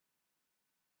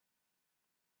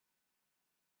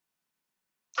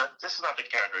 But this is not the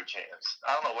character of Chance.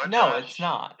 I don't know what. No, Josh, it's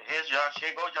not. Here's Josh.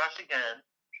 Here go Josh again.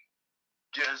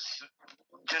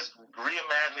 Just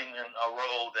reimagining a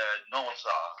role that no one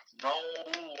saw. No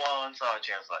one saw a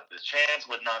Chance like this. Chance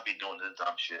would not be doing this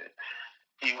dumb shit.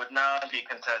 He would not be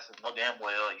contesting no damn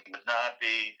well. He would not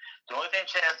be. The only thing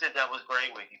Chance did that was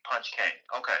great was he punched Kane.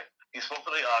 Okay, he spoke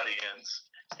for the audience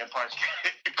and punched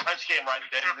Kane right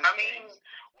there. I mean,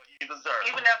 what he deserved.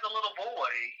 Even as a little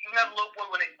boy, when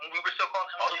we were still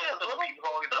calling him little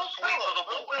boy, the sweet little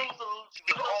boy.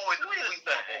 He was always the sweet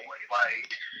little boy. Like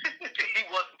he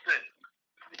wasn't this.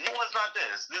 He was not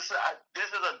this. This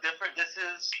is a different. This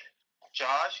is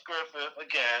Josh Griffith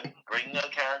again, bringing a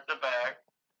character back.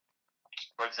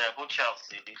 For example,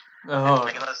 Chelsea.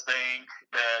 Making us think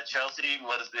that Chelsea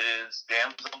was this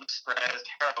damsel in distress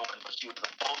heroine, but she was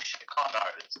a bullshit con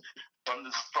artist from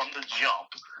the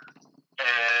jump.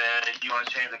 and you want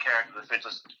to change the character to fit your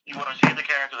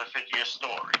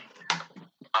story.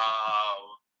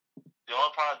 The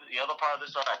other part of the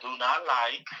story I do not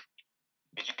like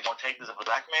is you're gonna take this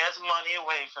black man's money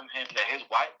away from him that his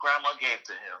white grandma gave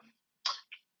to him.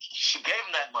 She gave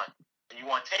him that money, and you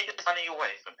want to take his money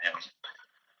away from him.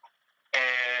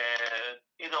 And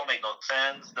it don't make no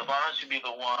sense. Devon should be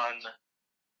the one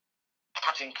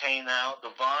punching Kane out.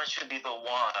 Devon should be the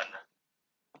one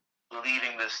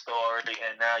leading this story,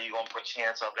 and now you're going to put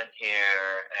Chance up in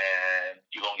here, and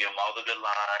you're going to give him all the good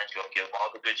lines, you're going to give him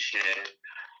all the good shit,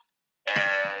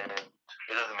 and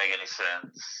it doesn't make any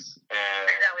sense. And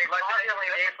exactly. Constantly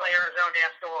they play his own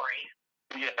damn story.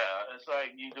 Yeah, it's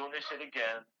like you're doing this shit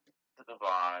again to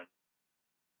Devon.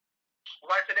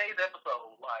 Like today's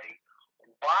episode, like,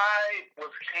 why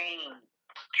was Kane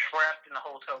trapped in the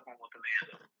hotel room with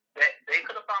Amanda? They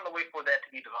could have found a way for that to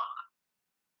be Devon.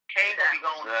 Kane would be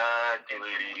going.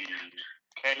 Exactly.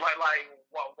 Like, why?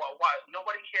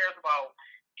 Nobody cares about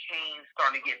Kane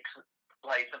starting to get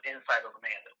like some insight of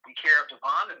Amanda. We care if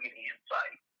Devon is getting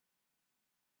insight.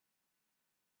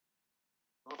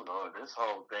 Oh Lord, this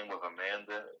whole thing with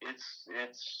Amanda, it's.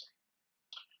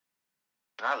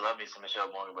 And I love me some Michelle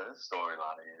Morgan, but this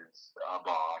storyline is a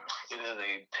bomb. It is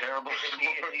a terrible. It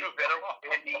needs better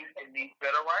writing. It needs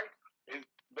better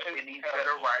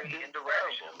writing and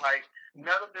direction. Like,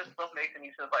 none of this stuff makes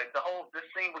any sense. Like, this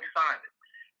scene with Simon,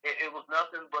 it was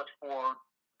nothing but for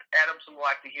Adam to look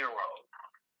like the hero,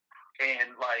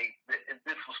 and like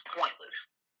this was pointless.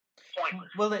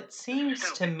 Well, it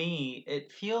seems to me,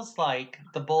 it feels like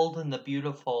the Bold and the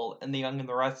Beautiful and the Young and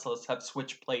the Restless have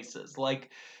switched places. Like,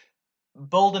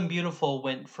 Bold and Beautiful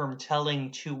went from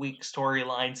telling 2-week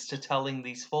storylines to telling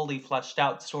these fully fleshed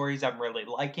out stories. I'm really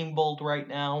liking Bold right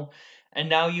now. And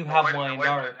now you have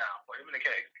Wyandotte.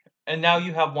 And now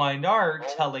you have Wyandotte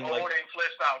telling Bold like. ain't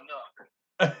fleshed out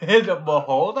nothing. Well,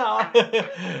 hold on.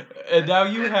 And now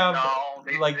you have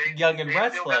Young and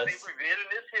Restless. Still got their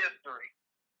revisionist history.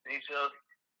 They just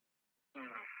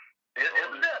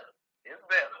it's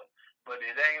better, but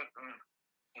it ain't.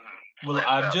 Well,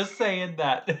 I'm just saying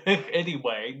that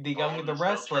anyway. The Young and the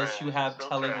Restless, you have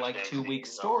telling like 2-week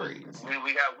stories.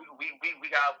 We got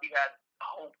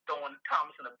Hope throwing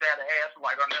Thomas in a bad ass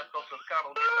like on that social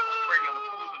scandal radio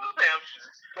news and deception.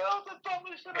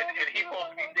 And he's supposed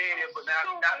to be dead, but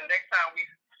now the next time we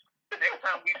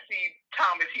see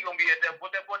Thomas, he gonna be at that boy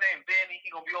named Benny. He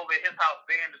gonna be over at his house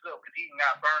banded up because he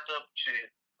got burnt up and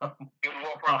shit. He gonna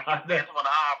walk around like he's dancing on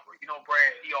the opera. You know,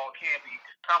 Brad, he all campy.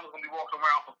 Thomas gonna be walking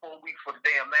around for 4 weeks with a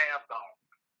damn mask on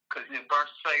because he burnt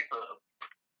his face up.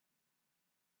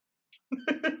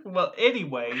 Well,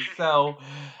 anyway, so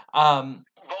Golden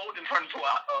turned into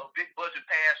a big budget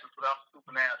passion without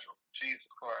supernatural. Jesus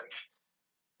Christ.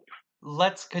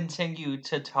 Let's continue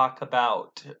to talk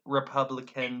about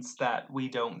Republicans that we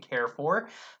don't care for.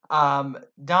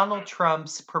 Donald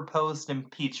Trump's proposed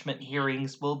impeachment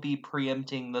hearings will be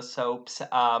preempting the soaps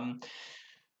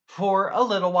for a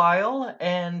little while,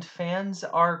 and fans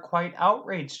are quite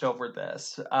outraged over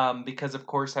this because, of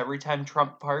course, every time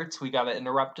Trump parts, we got to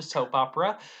interrupt a soap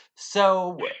opera.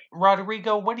 So,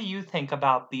 Rodrigo, what do you think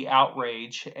about the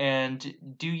outrage, and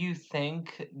do you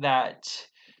think that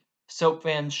soap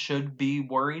fans should be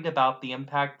worried about the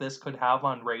impact this could have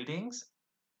on ratings?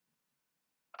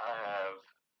 I have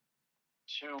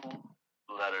 2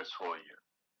 letters for you.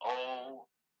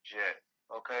 OJ.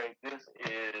 Okay, this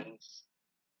is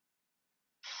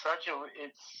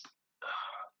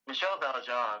Michelle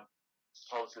Valjean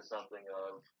posted something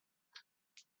of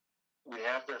we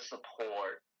have to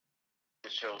support the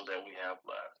shows that we have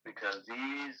left because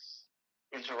these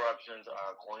interruptions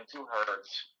are going to hurt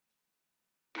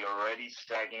the already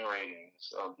stagnant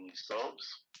ratings of these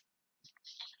soaps,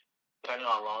 depending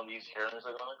on how long these hearings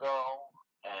are going to go.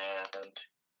 And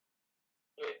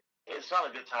it's not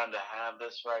a good time to have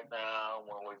this right now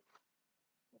when we're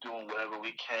doing whatever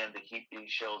we can to keep these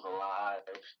shows alive.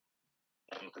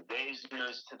 And with the Days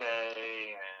news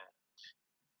today, and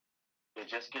they're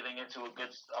just getting into a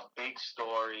big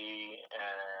story,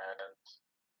 and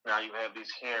now you have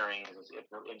these hearings,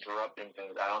 interrupting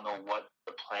things. I don't know what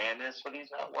the plan is for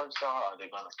these networks are. Are they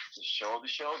going to just show the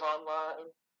shows online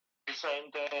the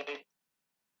same day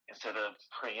instead of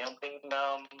preempting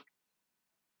them?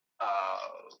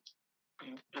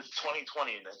 It's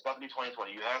 2020. It's about to be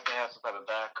 2020. You have to have some type of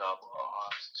backup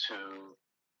to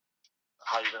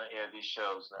how you're going to air these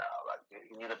shows now. Like,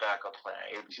 you need a backup plan.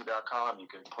 ABC.com, you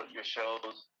can put your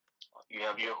shows. You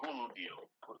have your Hulu deal.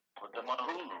 Put them on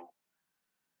Hulu.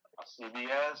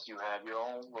 CBS, you have your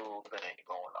own little thing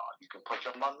going on. You can put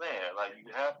them on there. Like,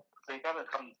 they gotta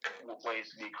come with ways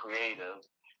to be creative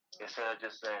Instead of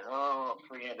just saying, "Oh,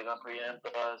 they're gonna preempt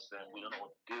us, and we don't know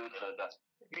what to do."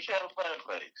 You should have a plan in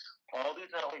place. All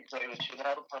these network executives should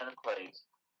have a plan in place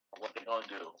of what they're gonna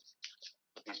do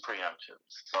with these preemptions.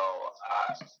 So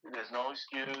there's no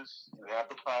excuse. You have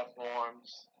the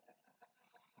platforms,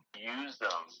 use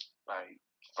them. Like,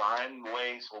 find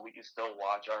ways where we can still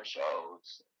watch our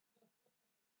shows.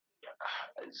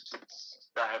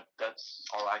 That's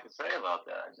all I can say about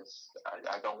that.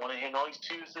 I don't want to hear no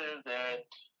excuses that,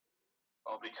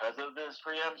 oh, because of this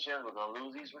preemption, we're gonna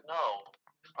lose these. No,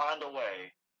 find a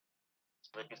way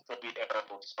so they can still be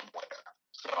airable somewhere.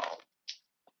 So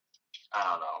I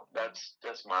don't know.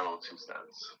 That's my little 2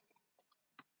 cents.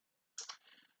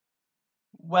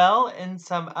 Well, in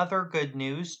some other good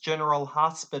news, General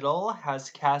Hospital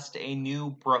has cast a new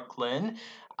Brooklyn.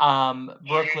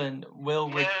 Brooklyn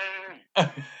will.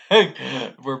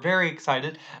 We're very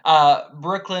excited.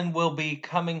 Brooklyn will be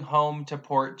coming home to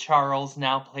Port Charles,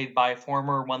 now played by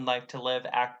former One Life to Live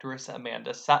actress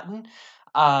Amanda Sutton.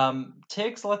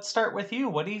 Tiggs, let's start with you.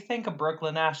 What do you think of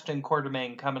Brooklyn Ashton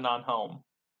Quartermain coming on home?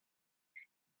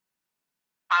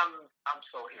 I'm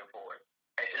so here for it.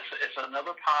 It's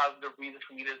another positive reason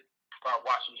for me to start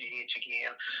watching GH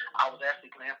again. I was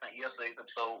actually glancing at yesterday's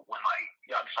episode when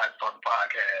y'all decided to start the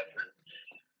podcast, and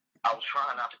I was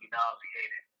trying not to be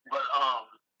nauseated. But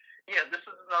yeah, this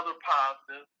is another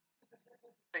positive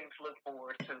thing to look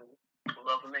forward to.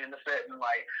 Love Amanda Sutton.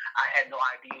 I had no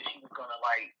idea she was gonna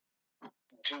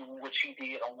do what she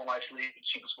did on One Life to Live.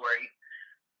 She was great.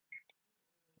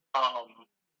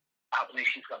 I believe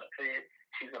she's gonna fit.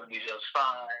 She's gonna be just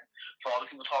fine. For all the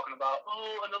people talking about,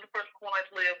 oh, another person who One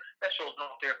Life to Live, that show's been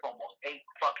up there for almost 8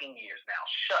 fucking years now.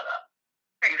 Shut up.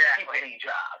 Exactly. People need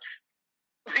jobs.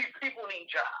 These people need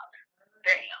jobs.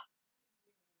 Damn.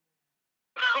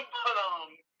 But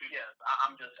yes,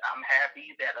 I'm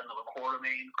happy that another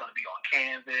Quartermain is going to be on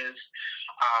canvas.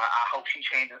 I hope she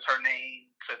changes her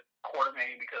name to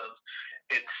Quartermain because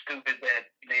it's stupid that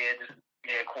Ned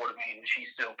Quartermain and she's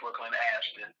still Brooklyn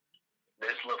Ashton.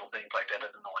 There's little things like that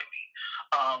annoy me.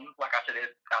 Like I said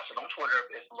on Twitter,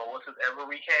 if Lois is ever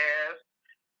recast,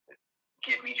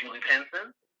 give me Julie Pinson.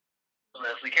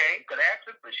 Leslie Kay, good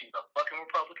actress, but she's a fucking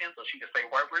Republican, so she can stay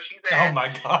right where she's at. Oh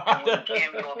my god. And with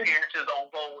cameo appearances on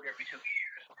Vogue every 2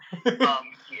 years.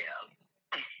 Yeah.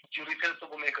 Julie Pinson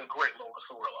will make a great Lois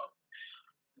Cirillo.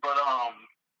 But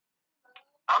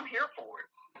I'm here for it.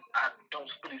 I don't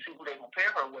really see who they're gonna pair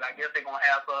her with. I guess they're gonna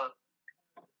have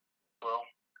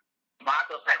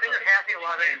Michael. I think they're casting a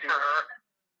lot of it for her.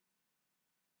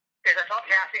 Because I saw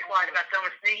casting slide about someone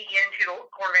sneaking into the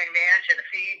Quartermain mansion to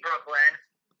feed Brooklyn.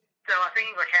 So I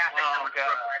think we're casting someone for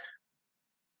Brooklyn.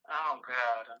 Oh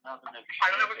god, another new character. I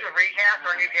don't know if it's a recast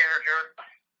or a new character.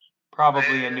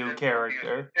 Probably a new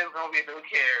character. It's gonna be a new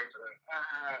character.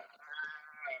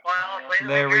 Well,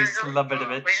 Very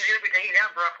Slobodovich. He's gonna be taking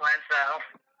down Brooklyn, so.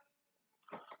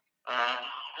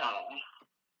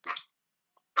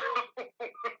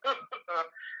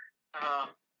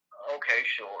 Okay,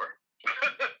 sure.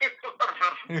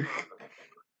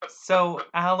 So,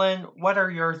 Alan, what are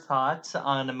your thoughts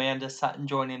on Amanda Sutton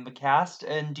joining the cast,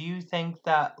 and do you think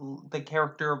that the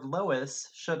character of Lois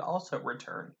should also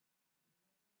return?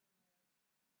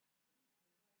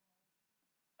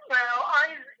 Well,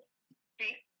 I'm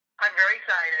very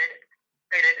excited.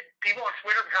 People on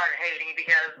Twitter started hating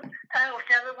because, oh, it's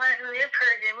never one who is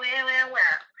person. Well.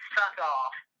 Fuck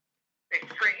off. They're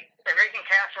freaking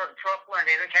cast her in Brooklyn.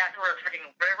 They've been cast her at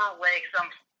freaking River Lake, some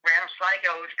random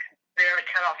psychos there to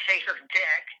cut off Chaser's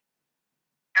dick.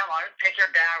 Come on, take your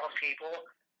battles, people.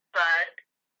 But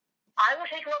I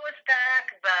would take Lois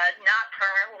back, but not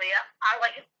permanently. I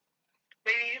like it.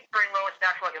 Maybe bring Lois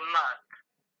back for like a month.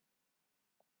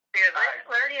 Because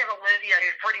we already have Olivia,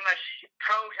 who's pretty much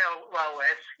proto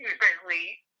Lois, who's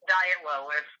basically diet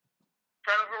Lois.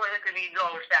 So I don't really think we need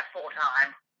Lois back full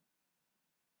time.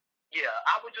 Yeah,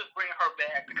 I would just bring her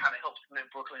back to kind of help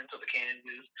cement Brooklyn into the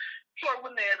canvas. Flirt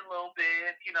with Ned a little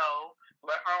bit,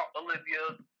 let her,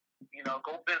 Olivia,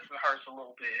 go Bensonhurst a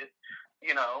little bit,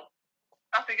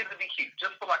 I think it'd be cute,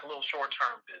 just for like a little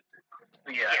short-term visit.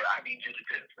 But yeah, I need Julie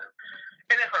Pinson.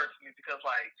 And it hurts me because,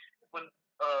 when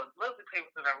Leslie Kay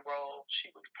was in that role,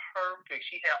 she was perfect.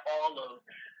 She had all of,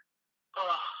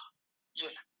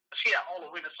 she had all the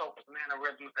Rita Sopa's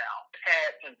mannerisms down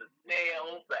pat, and the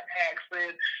nails, the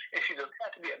accent, and she just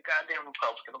had to be a goddamn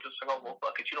Republican. I'm just like, oh, well,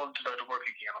 fuck it. You don't deserve to work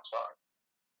again. I'm sorry.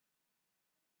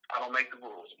 I don't make the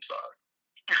rules. I'm sorry.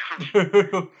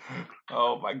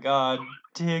 Oh my god.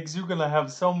 Tiggs, you're gonna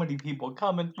have so many people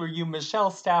coming for you. Michelle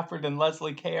Stafford and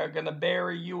Leslie Kay are gonna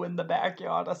bury you in the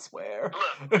backyard, I swear.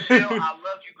 Look, Michelle, I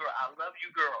love you, girl. I love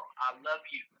you, girl. I love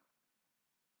you.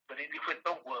 But then you put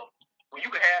well,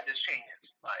 you could have this chance.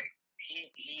 Like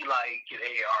he like get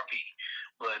AARP,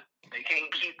 but they can't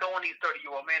keep throwing these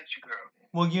 30-year-old men at you, girl.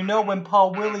 Well, you know, when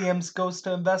Paul Williams goes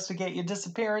to investigate your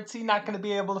disappearance, he's not going to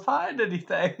be able to find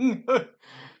anything. I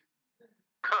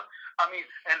mean,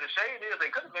 and the shade is they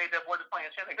could have made that boy the playing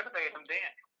shit. They could have made him Danny.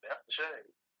 That's the shade.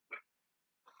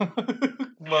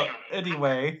 Well,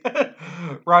 anyway,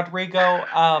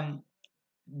 Rodrigo,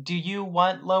 do you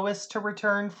want Lois to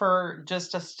return for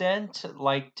just a stint,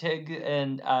 like Tiggs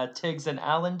and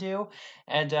Alan do?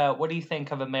 And what do you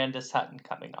think of Amanda Sutton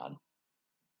coming on?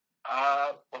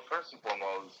 Well, first and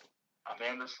foremost,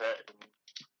 Amanda Sutton,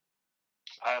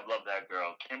 I have loved that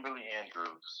girl. Kimberly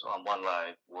Andrews on One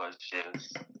Life was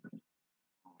just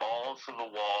balls to the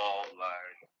wall,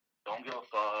 like, don't give a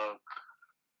fuck.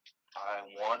 I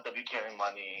want to be carrying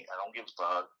money. I don't give a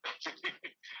fuck.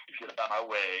 Get out of my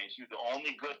way. She was the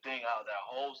only good thing out of that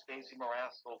whole Stacey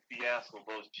Marasco fiasco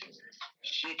bullshit.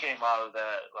 She came out of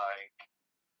that like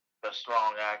the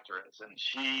strong actress, and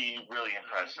she really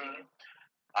impressed me.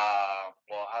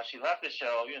 Well, how she left the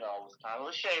show, was kind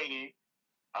of shady.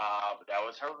 But that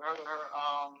was her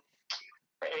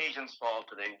agent's fault.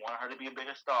 They wanted her to be a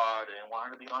bigger star. They didn't want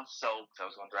her to be on soaps. I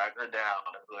was going to drag her down,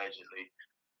 allegedly.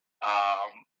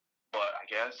 But I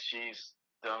guess she's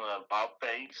done an about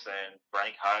face, and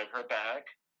Frank hired her back.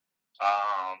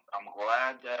 I'm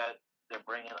glad that they're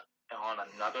bringing on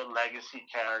another legacy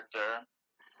character.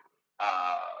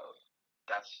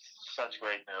 That's such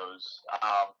great news.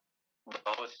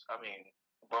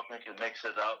 Brooklyn can mix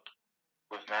it up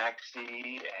with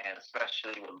Maxie, and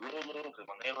especially with Lulu, because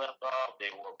when they left off,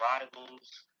 they were rivals.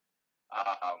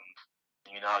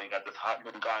 You got this hot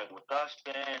little guy with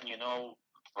Dustin,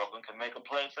 Brooklyn can make a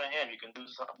play for him. You can do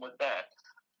something with that.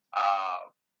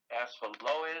 As for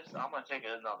Lois, I'm going to take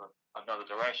it another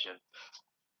direction.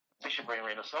 They should bring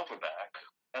Rena Sofer back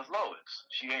as Lois.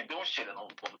 She ain't doing shit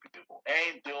over people.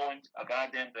 Ain't doing a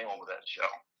goddamn thing over that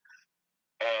show.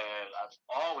 And I've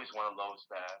always wanted Lois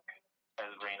back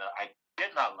as Rena. I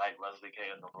did not like Leslie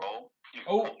Kay in the role. You can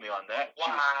quote me on that. She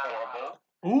was horrible.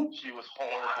 Ooh. She was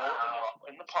horrible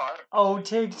in the part. Oh,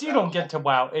 Tiggs, you don't get to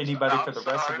wow anybody for the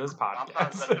rest of this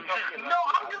podcast. No,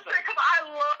 I'm just saying because I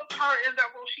loved her in that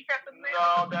role. She had the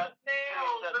nail. The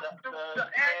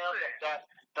accent. That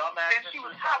dumb accent. And she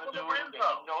was hot with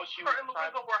Lorenzo. Her and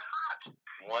Lorenzo were hot.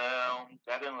 Well,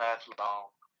 that didn't last long.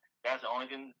 That's the only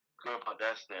thing good about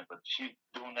that stint. But she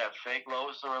doing that fake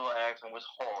Lois Cirillo accent was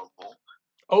horrible.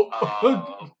 Oh.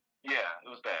 Yeah, it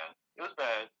was bad. It was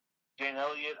bad. Jane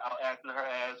Elliott out-acted her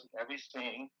ass in every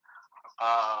scene.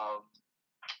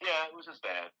 Yeah, it was just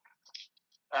bad.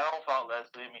 I don't fault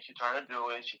Leslie. I mean, she tried to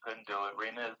do it. She couldn't do it.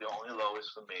 Rena is the only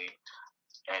Lois for me.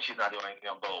 And she's not doing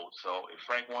anything on bold. So if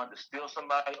Frank wanted to steal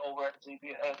somebody over at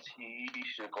CBS, he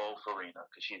should go for Rena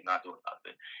because she's not doing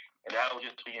nothing. And that will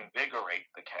just reinvigorate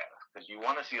the cast because you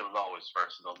want to see a Lois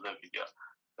versus Olivia.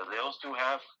 Because those two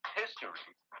have history.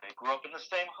 They grew up in the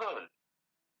same hood.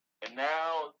 And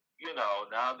now,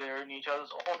 now they're in each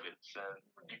other's orbits, and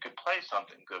you could play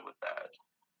something good with that.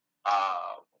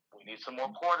 We need some more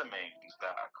Quartermaines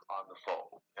back on the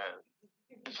fold. And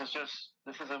this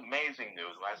is amazing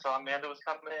news. When I saw Amanda was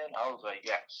coming in, I was like,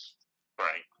 yes,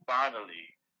 Frank,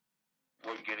 finally,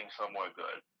 we're getting somewhere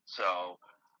good. So,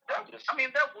 that would be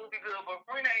good, but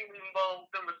Rena ain't leaving those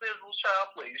residuals,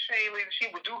 child, please. She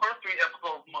would do her 3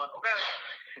 episodes a month, okay?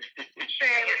 She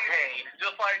ain't get paid.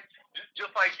 Just like you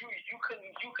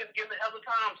couldn't give the Heather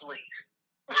Times lead.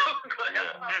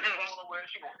 Heather Times is going nowhere.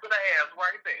 She gonna put her ass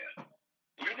right there.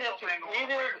 Even if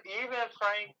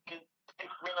Frank could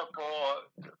take Rena for,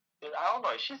 I don't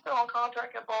know, is she still on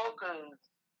contract at Bold? Because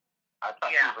I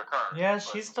thought she was recurring. Yeah,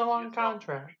 she's still on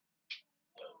contract.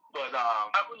 But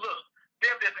look.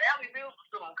 If Allie Mills was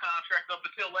still on contract up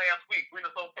until last week, Rena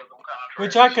Sofer was on contract.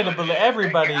 Which I could have believed.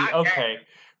 Everybody, okay,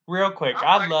 real quick,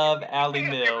 I love Allie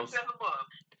Mills.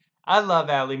 I love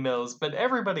Allie Mills, but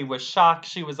everybody was shocked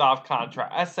she was off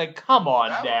contract. I said, come on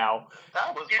now.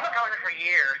 She's been coming for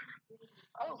years.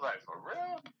 I was like, for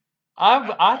real?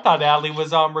 I thought Allie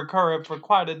was on recurrent for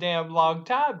quite a damn long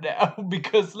time now,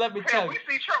 because let me tell you. We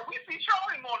see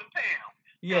Charlie more than Pam.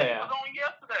 Yeah. He was on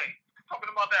yesterday, talking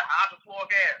about that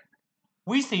hydrophloic acid.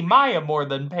 We see Maya more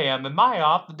than Pam, and Maya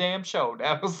off the damn show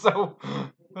now, so...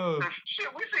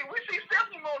 Shit, we see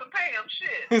Stephanie more than Pam,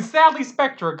 shit. Sally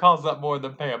Spectra calls up more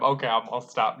than Pam. Okay, I'm gonna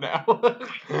stop now. Okay,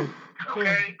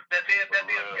 that is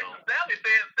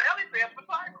Sally said the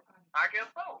cycle. I guess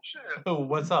so, shit. Oh,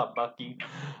 what's up, Bucky?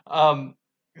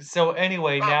 So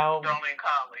anyway, now... Darlene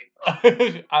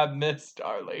Conley. I miss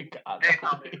Darlene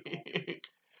Conley.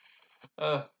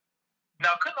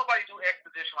 Now, couldn't nobody do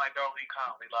exposition like Darlene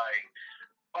Conley? Like,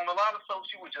 on a lot of shows,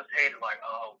 she would just hate it, like,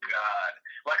 oh, God.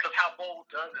 Like, because how Bold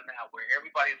does it now, where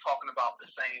everybody is talking about the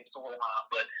same storyline,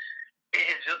 but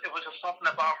it was just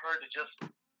something about her that just,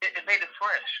 it made it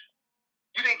fresh.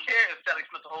 You didn't care if Sally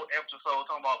spent the whole episode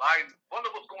talking about, I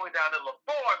wonder what's going down in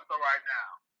LaForce right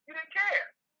now. You didn't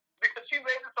care. Because she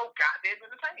made it so goddamn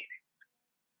entertaining.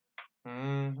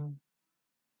 Mm-hmm.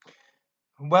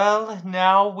 Well,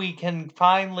 now we can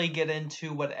finally get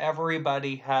into what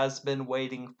everybody has been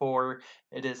waiting for.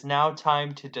 It is now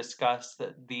time to discuss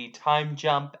the time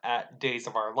jump at Days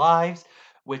of Our Lives,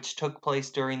 which took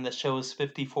place during the show's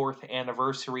 54th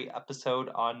anniversary episode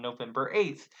on November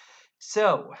 8th.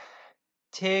 So,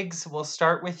 Tiggs, we'll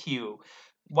start with you.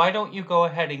 Why don't you go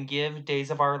ahead and give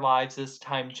Days of Our Lives'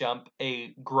 time jump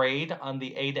a grade on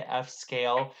the A to F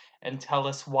scale and tell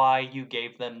us why you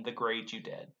gave them the grade you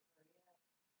did?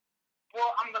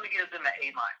 Well, I'm going to give them an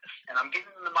A-, and I'm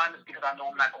giving them the minus because I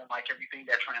know I'm not going to like everything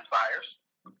that transpires.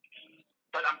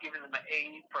 But I'm giving them an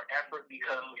A for effort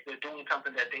because they're doing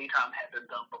something that Daytime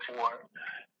hasn't done before.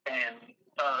 And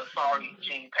sorry,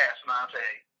 Gene Passanante,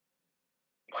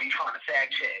 are you trying to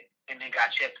fact check and then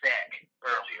got checked back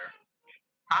earlier?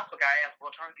 I forgot I asked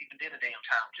what turns even did a damn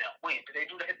time jump. When? Did they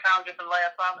do the time jump the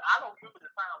last time? I don't remember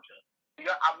the time jump.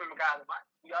 I remember guys like,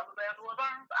 y'all remember that one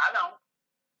time? I don't.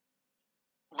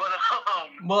 But,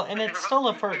 well, and it's still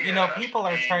a first. You know, people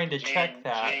are trying to check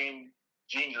that.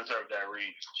 Jean deserved that read.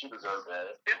 She deserved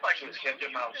that. It's like she was kept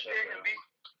your mouth shut.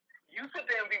 You sit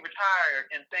there and be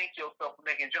retired and thank yourself for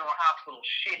making General Hospital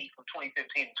shitty from 2015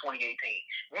 to 2018.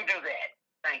 You do that.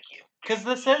 Thank you. Because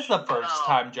this is the first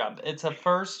time jump. It's a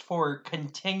first for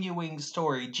continuing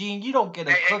story. Gene, you don't get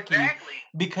a cookie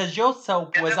because your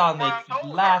soap was on the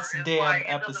last damn episode. It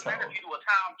doesn't matter if you do a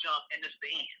time jump and it's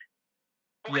the end.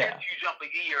 Who cares if you jump a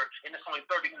year and it's only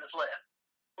 30 minutes left?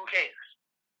 Who cares?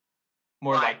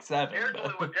 More like 7. They're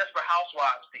doing what Desperate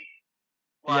Housewives did.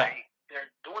 They're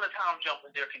doing a time jump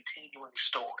and they're continuing the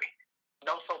story.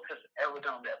 No soap has ever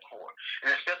done that before.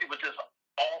 And especially with this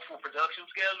awful production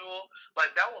schedule,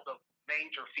 that was a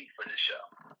major feat for this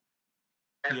show.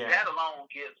 And that alone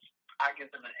I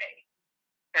give them an A.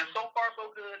 And so far,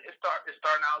 so good. It's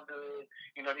starting out good.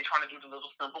 You know, they're trying to do the little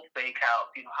simple fake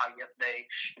out. You know how yesterday,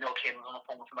 Kate was on the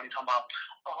phone with somebody talking about,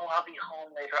 oh, I'll be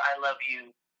home later. I love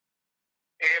you.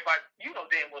 Everybody,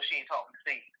 damn well she ain't talking to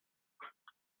Steve.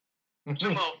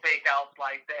 Just little fake outs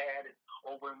like that.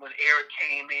 Or when Eric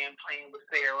came in playing with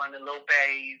Sarah and the little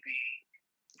baby.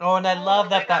 Oh, and I love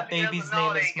that baby's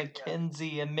name is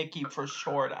Mackenzie and Mickey for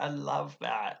short. I love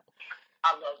that.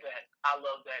 I love that.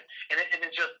 And it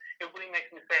really makes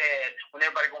me sad when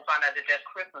everybody gonna find out that that's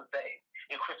Christmas Day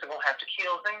and Chris is gonna have to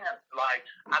kill them.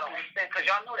 I don't understand because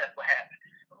y'all know that's what happened.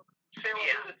 Sarah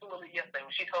alluded to it yesterday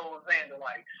when she told Xander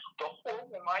the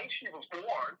horrible night she was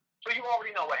born. So you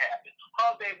already know what happened.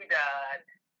 Her baby died.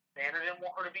 Xander didn't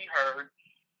want her to be heard.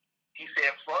 He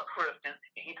said fuck Kristen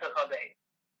and he took her baby.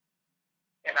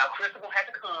 And now Kristen gonna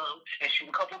have to come and shoot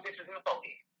a couple of bitches in the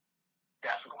forehead.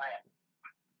 That's what's gonna happen.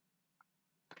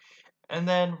 And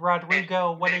then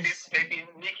Rodrigo, maybe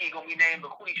Nikki gonna be named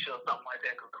LaQuisha or something like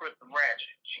that because Kristen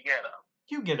ratchet. She got up.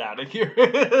 You get out of here.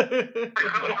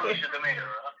 LaQuisha the mayor.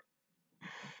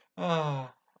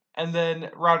 And then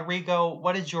Rodrigo,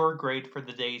 what is your grade for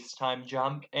the day's time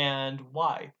jump and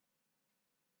why?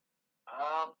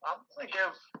 I'm gonna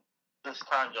give this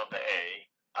time jump an A.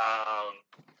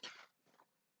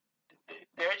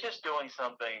 They're just doing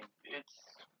something. It's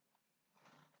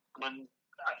when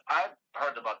I've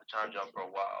heard about the time jump for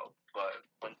a while, but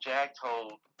when Jack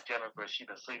told Jennifer she'd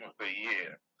been sleeping for a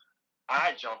year,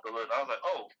 I jumped a little. I was like,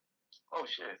 oh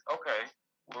shit, okay,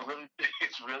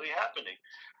 it's really happening.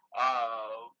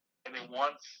 And then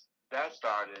once that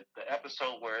started, the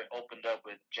episode where it opened up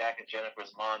with Jack and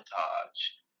Jennifer's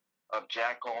montage of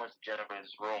Jack going to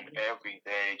Jennifer's room every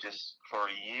day just for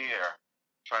a year,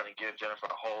 trying to give Jennifer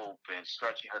hope and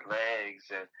stretching her legs,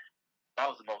 and that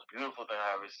was the most beautiful thing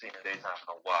I've ever seen in daytime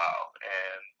in a while.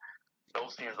 And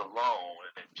those scenes alone,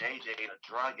 and then JJ, a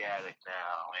drug addict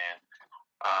now, and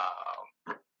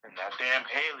that damn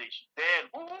Haley, she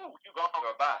dead. Woo, you gone,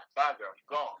 girl. Bye, girl. You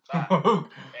gone. Bye.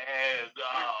 And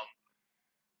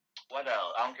what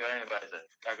else? I don't care what anybody says.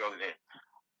 That girl is dead.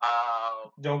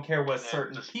 Don't care what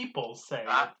certain people say.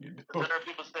 Certain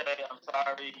people say, I'm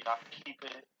sorry, y'all can keep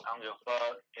it. I don't give a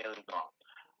fuck. Haley's gone.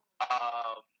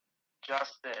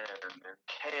 Justin and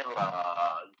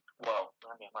Kayla. Well,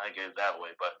 I mean, I might get it that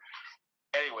way, but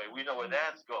anyway, we know where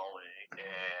that's going, and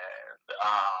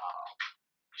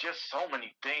just so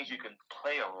many things you can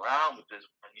play around with this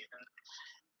one.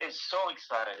 It's so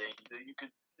exciting. You could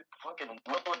fucking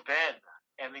Will and Ben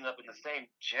ending up in the same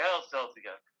jail cell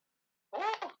together.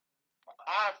 Ooh,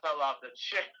 I fell off the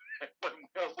chair when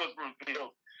Will was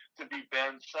revealed to be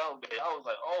Ben Selvig. I was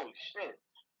like, oh shit,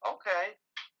 okay.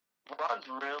 Ron's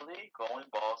really going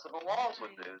balls to the walls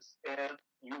with this, and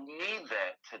you need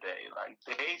that today. Like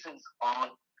Days is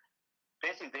on,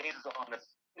 basically Days is on this.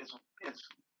 It's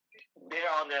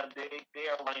they're on their they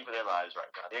are running for their lives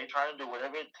right now. They're trying to do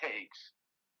whatever it takes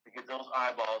to get those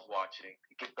eyeballs watching,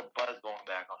 to get the buzz going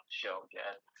back on the show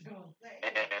again.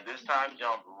 And this time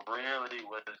jump really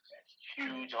was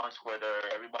huge on Twitter.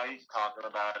 Everybody's talking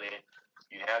about it.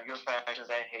 You have your factions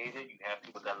that hate it. You have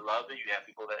people that love it. You have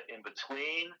people that in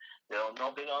between. They don't know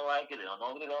if they don't like it. They don't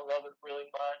know if they don't love it really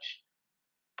much.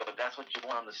 But that's what you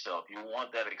want on the show. You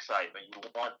want that excitement. You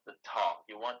want the talk.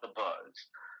 You want the buzz.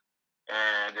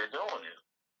 And they're doing it.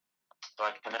 So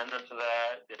I commend them for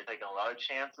that. They're taking a lot of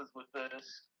chances with this.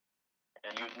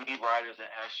 And you need writers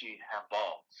that actually have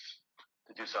balls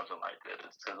to do something like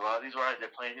this. Because a lot of these writers,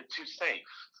 they're playing it too safe.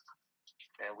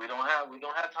 And we don't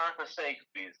have time for safe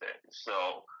these days.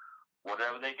 So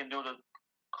whatever they can do to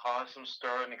cause some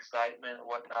stir and excitement and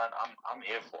whatnot, I'm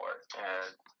here for it.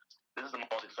 And this is the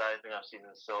most exciting thing I've seen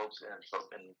in soaps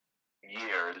in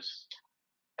years.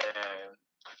 And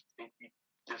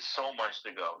there's so much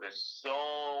to go. There's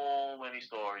so many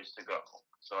stories to go.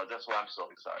 So that's why I'm so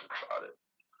excited about it.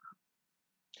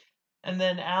 And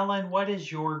then, Alan, what is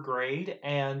your grade,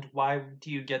 and why do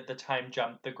you get the time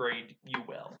jump the grade you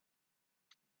will?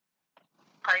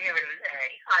 I give it an A.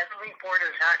 I've been looking forward to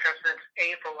this contract since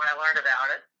April when I learned about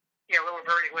it. Little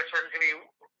birdie whispered to me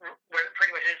when it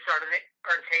pretty much just started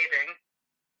taping.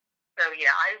 So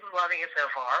yeah, I've been loving it so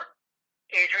far.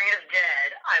 Adrian is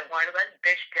dead. I wanted that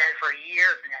bitch dead for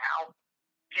years now.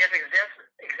 She just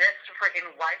exists to freaking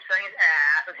wipe Sonny's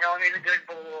ass and tell me he's a good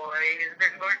boy. He's a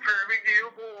big boy, perfect new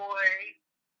boy.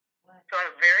 So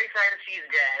I'm very excited she's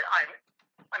dead.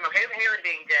 I'm okay with Haley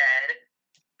being dead,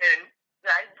 and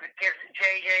that gives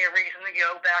JJ a reason to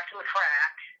go back to the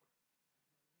track,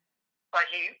 like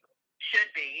he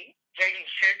should be. JJ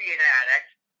should be an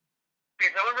addict,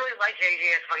 because no one really likes JJ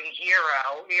as a fucking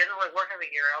hero. He doesn't really work as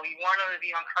a hero. You want him to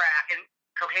be on crack and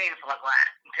cocaine for like that,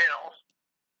 and pills.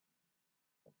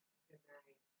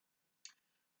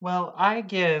 Well, I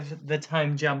give the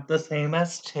time jump the same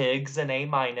as Tiggs, an A-,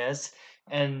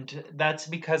 and that's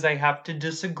because I have to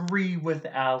disagree with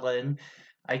Alan.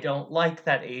 I don't like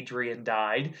that Adrian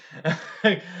died,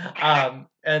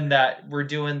 and that we're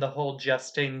doing the whole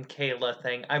Justin Kayla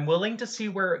thing. I'm willing to see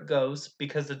where it goes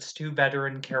because it's two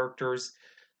veteran characters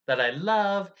that I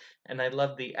love, and I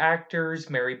love the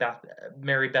actors, Mary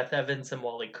Beth Evans and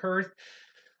Wally Kurth,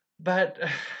 but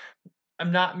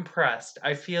I'm not impressed.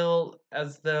 I feel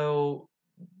as though,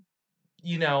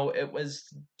 it was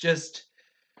just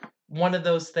one of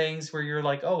those things where you're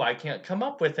like, oh, I can't come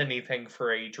up with anything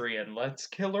for Adrian. Let's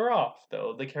kill her off,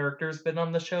 though. The character's been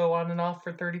on the show on and off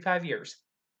for 35 years.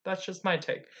 That's just my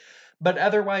take. But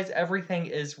otherwise, everything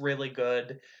is really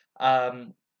good.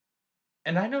 And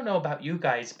I don't know about you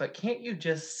guys, but can't you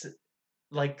just,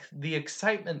 like, the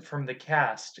excitement from the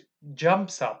cast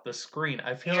jumps off the screen.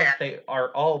 I feel like they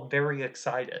are all very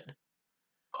excited.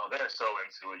 Oh, they're so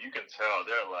into it. You can tell.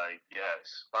 They're like,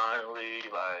 yes, finally,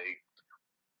 like,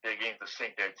 they're getting to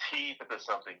sink their teeth into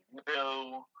something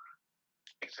new.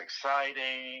 It's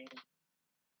exciting.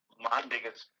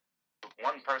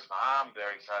 One person I'm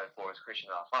very excited for is Christian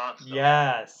Alfonso.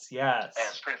 Yes.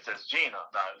 As Princess Gina.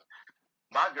 Now,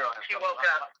 my girl has She woke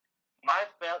up.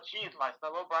 She is my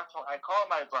fellow Broxtonian. I call her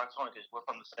my Broxtonian because we're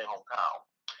from the same hometown.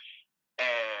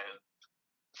 And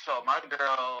so my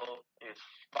girl is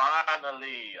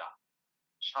finally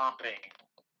chomping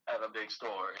at a big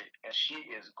story, and she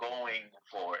is going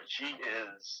for it. She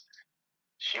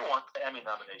wants the Emmy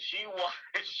nomination.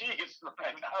 She is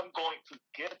like, I'm going to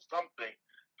get something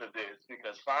for this,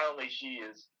 because finally she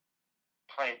is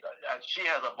playing. She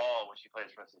has a ball when she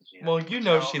plays Princess Gina. Well,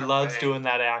 she loves doing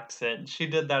that accent. She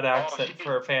did that accent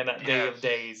for a fan at Day of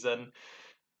Days, and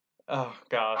oh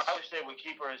gosh. I wish they would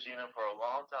keep her as Gina for a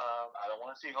long time. I don't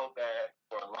want to see her back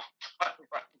for a long time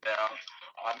right now.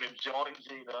 I'm enjoying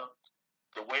Gina.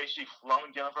 The way she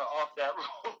flung Jennifer off that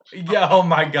roof. Yeah, oh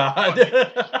my God.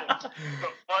 The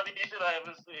funniest shit I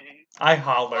ever seen. I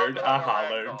hollered.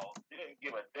 You didn't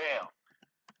give a damn.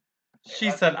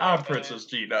 She said, I'm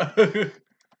Princess Gina.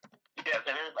 Yes,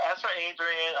 and as for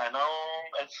Adrian, I know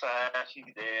it's sad she's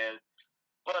dead,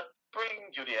 but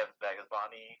bring Judy Evans back as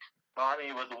Bonnie.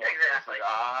 Bonnie was the one that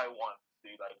I want to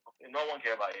see. Like, no one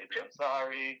cared about Adrian. I'm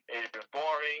sorry. Adrian's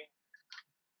boring.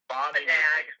 Bonnie,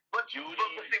 but Judy.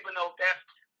 But people know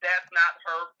that's not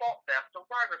her fault. That's the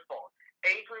writer's fault.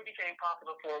 Adrian became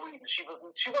popular for a reason. She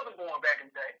wasn't born back in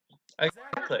the day.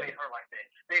 Exactly. They made her like that.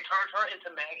 They turned her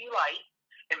into Maggie Light,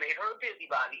 It made her a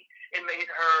busybody. It made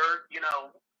her,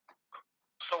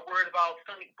 so worried about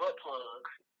sending butt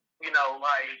plugs.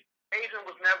 Like, Adrian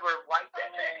was never like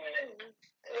that.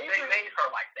 They made her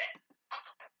like that.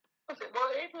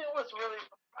 Well, Adrian was really.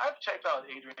 I've checked out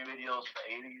Adrian videos from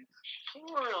the 80s. She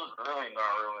was really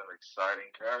not really an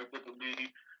exciting character to me.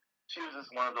 She was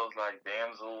just one of those, like,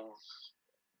 damsels.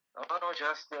 Oh,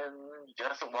 Justin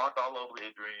walked all over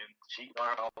Adrian, cheating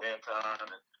on her all the damn time,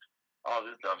 and all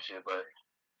this dumb shit. But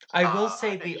I will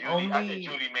say I think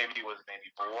Judy maybe was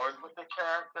bored with the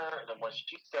character, and then when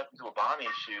she stepped into a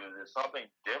Bonnie's shoes, there's something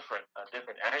different, a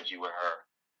different energy with her.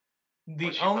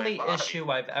 The only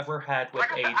issue I've ever had with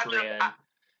Adrian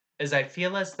is I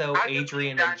feel as though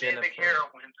Adrian and Jennifer.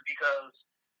 Heroines because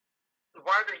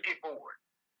why do they get bored?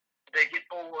 They get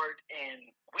bored,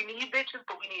 and we need bitches,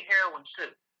 but we need heroines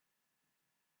too.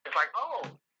 It's like, oh,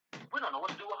 we don't know what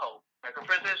to do with Hope. Like her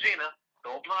Princess Gina, the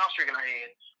old blonde streak in her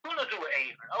head. What do we do with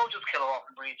Adrian? Oh, just kill her off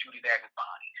and bring Judy back as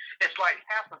Bonnie. It's like,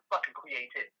 have some fucking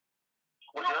creativity.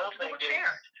 What do we do with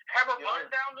Sharon? Have her run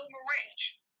down Newman Ranch.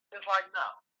 It's like, no.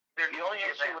 The only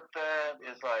issue with that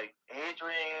is like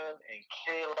Adrian and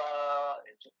Kayla.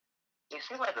 They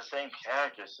seem like the same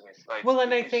characters to me. Like, well,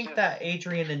 and I think that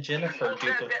Adrian and Jennifer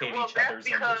duplicate each other's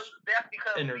that's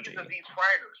because energy. These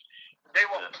writers, they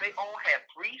all had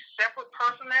 3 separate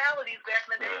personalities back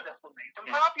in the day. That's what made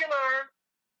them popular.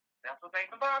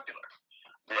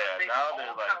 Yeah, they now all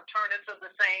they're kind of turned into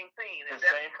the same thing. The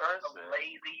same person.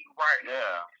 Lazy writing.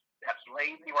 Yeah. That's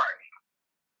lazy writing.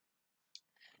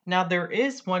 Now, there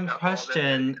is one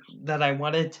question that I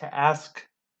wanted to ask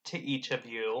to each of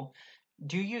you.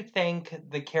 Do you think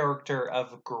the character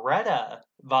of Greta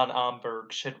von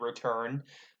Omberg should return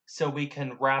so we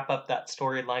can wrap up that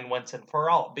storyline once and for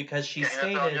all? Because she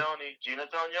stated... Gina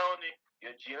Tognoni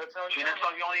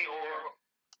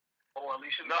or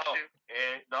Alicia Michu.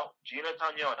 No, Gina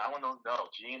Tognoni. I want to know.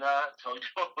 Gina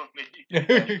Tognoni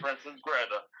as Princess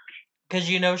Greta.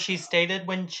 Because, she stated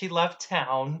when she left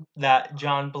town that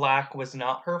John Black was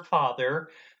not her father,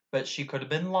 but she could have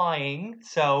been lying.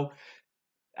 So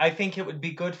I think it would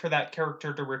be good for that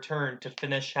character to return to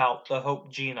finish out the Hope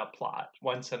Gina plot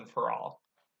once and for all.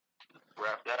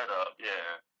 Wrap that up,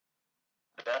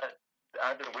 yeah.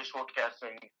 I've been wishful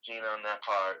casting Gina on that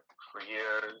part for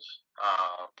years.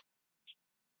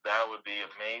 That would be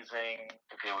amazing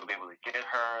if they would be able to get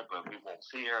her, but we won't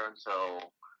see her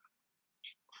until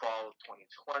fall of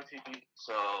 2020.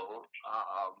 So,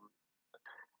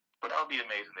 but that would be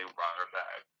amazing if they brought her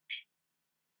back.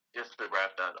 Just to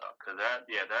wrap that up, because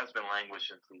that's been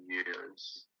languishing for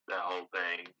years, that whole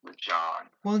thing with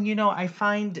John. Well, I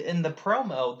find in the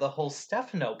promo the whole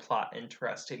Stefano plot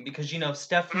interesting, because,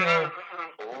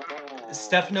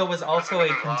 Stefano was also a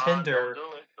contender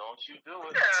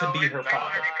to be her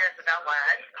father.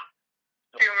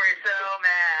 She was so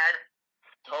mad.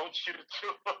 Don't you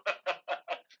do it.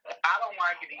 I don't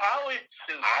like it either.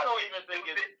 I don't even think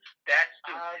that's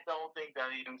stupid. I don't think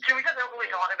that even. Can we just openly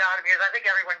talk about it, because I think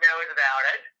everyone knows about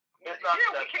it. It's not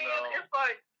we can. It's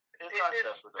like it's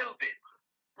stupid.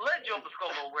 Let Joe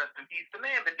Piscopo rest in peace. The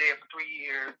man been dead for 3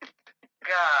 years.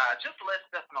 God, just let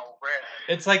Stefano rest.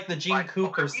 It's like the Gene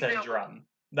Cooper syndrome.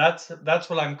 That's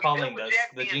what I'm calling this.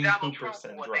 The Gene Cooper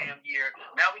syndrome. Year.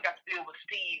 Now we got to deal with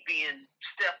Steve being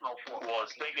Stefano for. Well,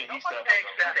 thinking he's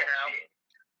Stefano.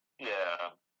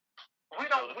 Yeah. We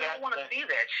don't want to see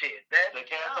that shit. The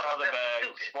cat's out of the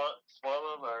bag.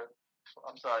 Spoiler alert.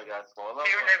 I'm sorry, guys. Spoiler alert.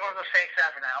 Steven Nichols is fake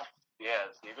Stefano. Yeah,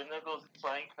 Steven Nichols is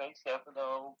playing fake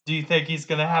Stefano. Do you think he's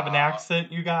gonna have an accent,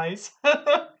 you guys?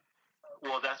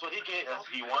 Well, that's what he gets.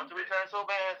 He wanted to return so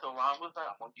bad, so Ron was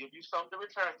like, I'm gonna give you something to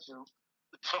return to.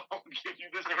 So I'm gonna give you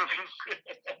this.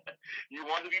 You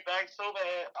want to be back so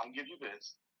bad, I'm gonna give you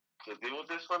this. So deal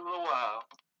with this for a little while.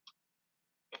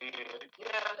 And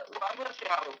well, I'm gonna see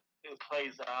how it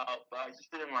plays out, but I just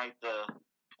didn't like the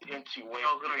intuition,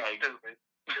 like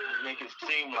make it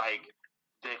seem like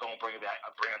they're gonna bring it back.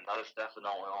 Bring another Stefano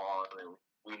on,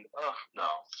 and no.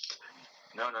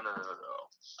 I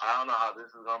don't know how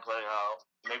this is gonna play out.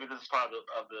 Maybe this is part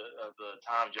of the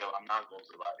time Joe I'm not going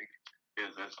to like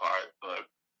is this part, but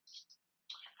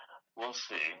we'll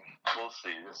see.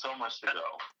 There's so much to go.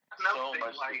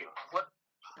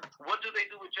 What do they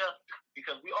do with Justin?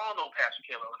 Because we all know Pastor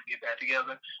Keller want to get back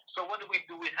together. So what do we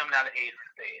do with him now that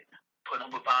Adrian's dead? Put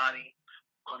him with Bonnie.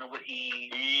 Put him with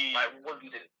Eve. Like, what do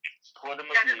we do? Put him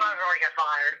with Eve. Already got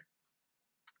fired.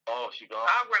 Oh, she gone?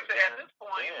 I would say at this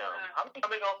point. Damn. How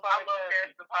many gonna fire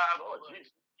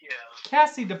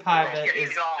Cassie DePaiva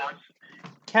is gone.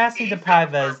 Cassie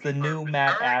DePaiva is the new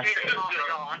Matt Ashton.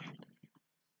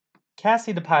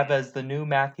 Cassie DePaiva is the new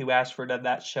Matthew Ashford of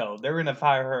that show. They're gonna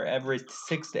fire her every 6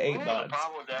 to 8 The months.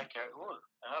 problem with that character,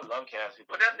 I love Cassie,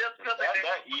 But that's because that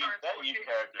Eve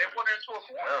character they put her into a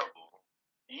corner. terrible.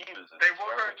 Eve is a They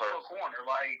put her terrible into a person. corner.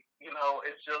 Like,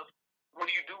 it's just, what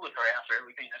do you do with her after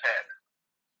everything that's happened?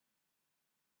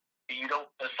 You don't,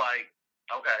 it's like,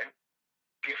 okay,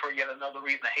 give her yet another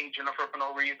reason to hate Jennifer for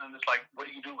no reason. It's like, what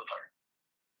do you do with her?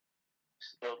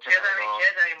 Still She doesn't have any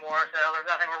kids anymore, so there's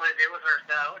nothing really to do with her,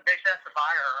 so it makes sense to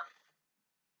fire her.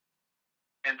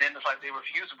 And then it's like they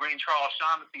refuse to bring Charles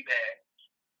Shaughnessy back.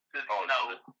 Because,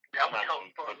 that would help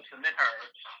further cement her.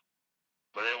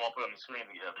 But they won't put them on the screen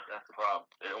together. That's the problem.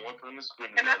 They don't want to put them on the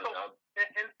screen And together.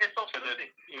 it's so stupid.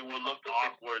 It will look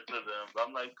awkward to them. But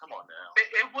I'm like, come on now.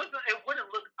 It wouldn't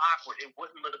look awkward. It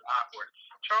wouldn't look awkward.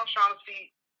 Charles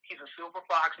Shaughnessy, he's a silver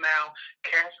fox now.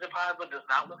 Cassie DePaiva does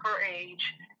not look her age.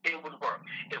 It would work.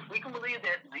 If we can believe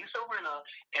that Lisa Rinna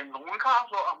and Lauren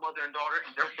Coslow are mother and daughter,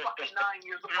 and they're fucking 9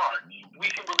 years apart, we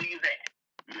can believe that.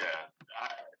 Yeah.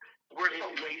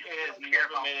 It's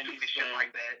never made any sense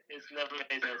like that. It's never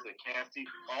made sense that Cassie,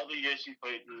 all the years she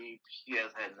played Eve, she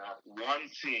has had not one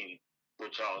scene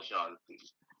with Charles Shaughnessy.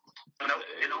 No,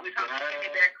 and the only time she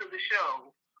came back to the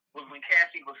show was when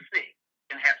Cassie was sick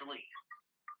and had to leave.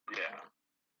 Yeah.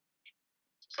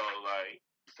 So, like,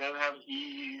 instead of having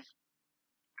Eve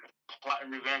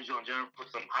plotting revenge on Jennifer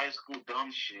for some high school dumb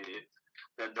shit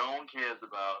that no one cares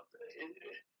about,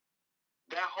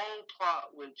 that whole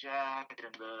plot with Jack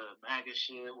and the MAGA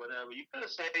shit, whatever, you could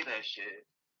have said that shit.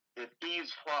 If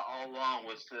Eve's plot all along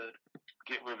was to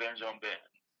get revenge on Ben.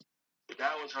 If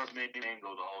that was her main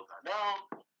angle the whole time.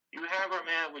 No, you have her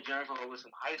mad with Jennifer over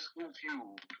some high school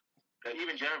feud. That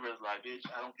even Jennifer is like, bitch,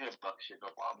 I don't care about shit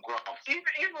no more. I'm grown. Even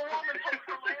Roman told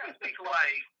her last week, girl,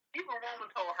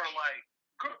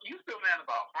 you still mad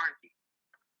about Frankie?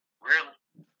 Really?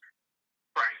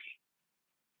 Frankie.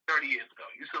 30 years ago.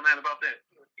 You still mad about that?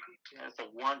 Yeah, that's the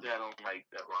one thing I don't like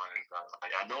that Ron is not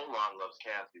like. I know Ron loves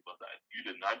Cassie, but like, you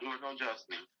did not do her no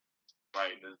justice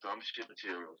writing this dumb shit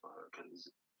material for her because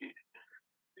it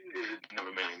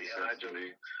never made any sense to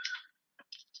me.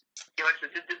 Yeah, like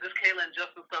I said, this Kayla and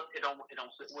Justin stuff, it don't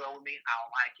sit well with me. I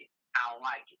don't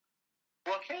like it.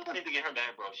 Well, Kayla need to get her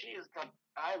back, bro. She is like,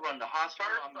 I run the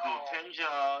hospital. I'm doing 10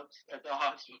 jobs at the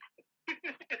hospital.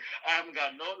 I haven't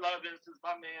got no love in since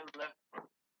my man left.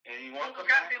 And he won't come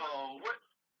back home.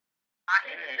 I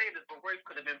hate to say this, but Rafe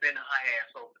could have been bending her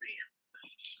ass over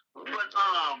then. But,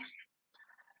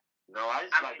 no, I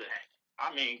just like that. I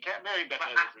mean, Mary Beth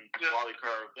Evans and Wally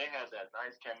Curve, they had that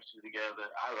nice chemistry together.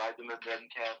 I liked them as Ned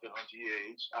and Catherine on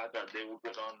GH. I thought they were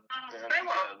good on them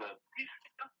together.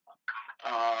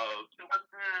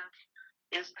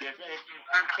 It's different.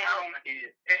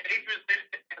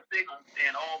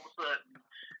 And all of a sudden,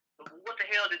 what the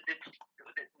hell did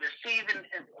season,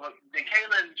 did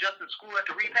Kayla and Justin screw at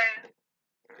the repass?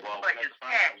 Well, like it's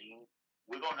tacky.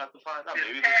 We're going to have to find out.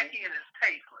 It's tacky and it's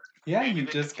tasteless. Yeah, you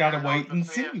just gotta wait and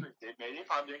see. Maybe if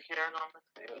I've been carrying on the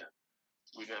tail.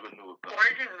 We never knew about it.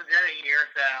 Origins was done a year,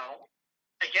 so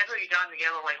I guess we got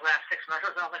together like last 6 months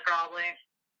or something, probably.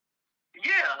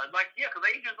 Yeah, because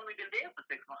Adrian's only been dead for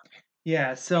 6 months.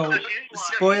 Yeah, so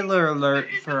spoiler alert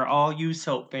for all you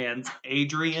soap fans,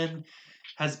 Adrian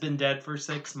has been dead for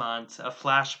 6 months. A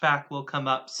flashback will come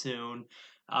up soon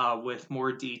with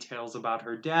more details about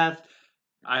her death.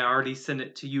 I already sent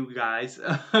it to you guys.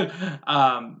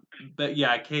 But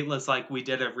yeah, Kayla's like, we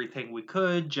did everything we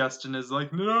could. Justin is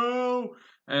like, no.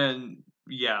 And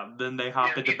yeah, then they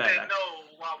hop into bed. He said no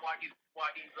while he's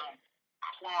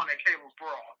clawing at Kayla's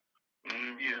bra.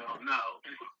 No.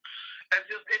 It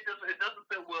doesn't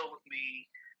fit well with me.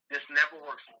 This never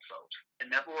works on soaps. It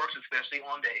never works, especially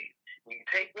on days. When you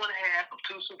take one half of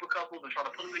two super couples and try to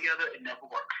put them together, it never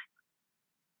works.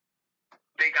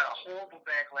 They got a horrible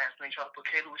backlash when they try to put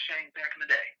Kayla with Shane back in the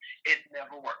day. It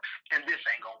never works. And this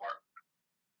ain't gonna work.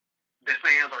 The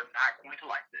fans are not going to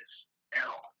like this at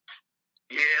all.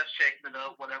 Yes, shaking it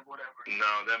up, whatever.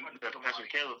 No, them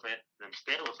Kayla fans, them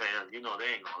Stella fans, they ain't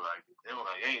gonna like it. They don't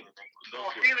like anything.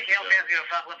 Well, Stephen Kayla fans are gonna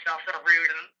fuck themselves so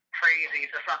rude and crazy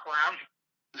to fuck with them.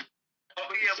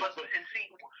 And see,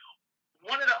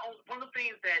 one of the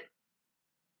things that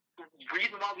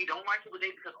reason why we don't like it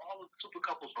today because all of the super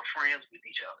couples were friends with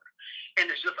each other, and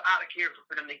it's just out of character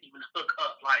for them to even hook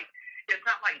up. Like it's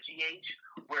not like GH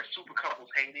where super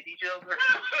couples hated each other.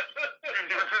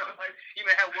 Like, you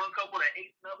may have one couple that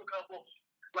hates another couple.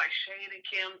 Like Shane and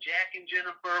Kim, Jack and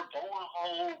Jennifer, Bo and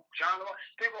Ho, John,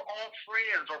 they were all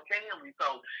friends or family.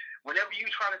 So whenever you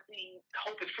try to see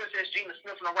Hope and Princess Gina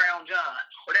sniffing around John,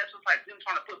 or that's just like them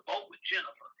trying to put Bo with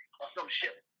Jennifer or some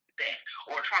shit like that,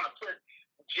 or trying to put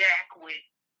Jack with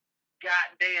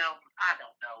goddamn, I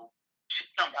don't know,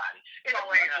 somebody. It's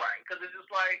right, because it's just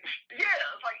like,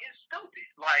 yeah, it's like, it's stupid.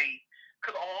 Like,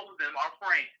 because all of them are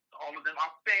friends. All of them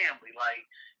are family. Like,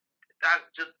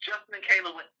 Justin and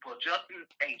Kayla went, well, Justin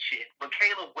ain't shit, but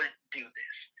Kayla wouldn't do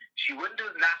this. She wouldn't do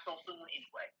it, not so soon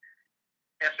anyway.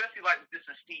 Especially like this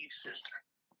is Steve's sister.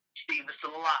 Steve is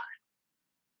still alive.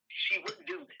 She wouldn't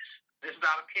do this. This is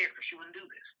out of character. She wouldn't do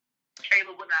this.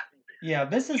 Kayla would not do this. Yeah,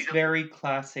 this is very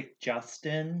classic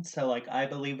Justin. So, like, I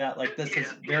believe that, like, this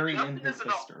is very in his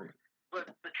history. But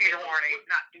Kayla would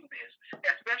not do this.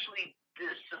 Especially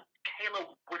this. Kayla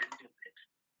wouldn't do this.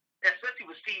 Especially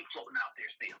with Steve floating out there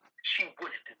still. She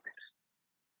wouldn't do this.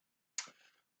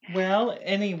 Well,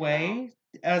 anyway,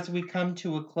 as we come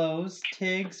to a close,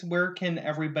 Tiggs, where can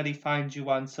everybody find you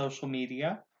on social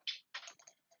media?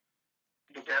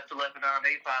 The best 11-985,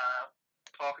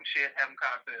 talking shit, having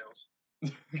cocktails.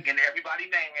 Getting everybody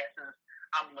mad since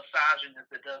I'm a misogynist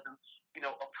that doesn't,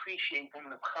 appreciate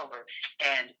women of color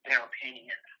and their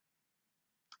opinion.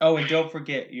 Oh, and don't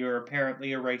forget, you're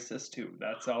apparently a racist too.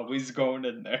 That's always going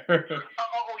in there.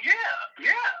 Oh, yeah.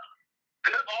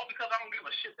 All because I don't give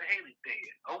a shit that Haley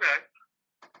said. Okay.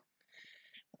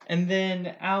 And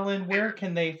then, Alan, where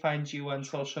can they find you on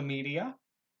social media?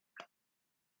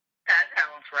 At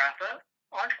Alan Frappa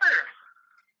on Twitter.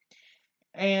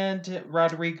 And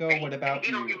Rodrigo, what about you?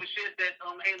 He don't you? give a shit that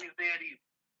Haley's dead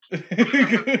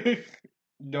either.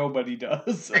 Nobody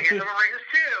does. I guess I'm a racist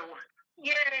too.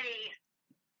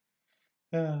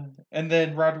 Yay! And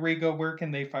then, Rodrigo, where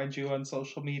can they find you on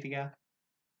social media?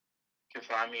 You can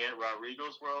find me at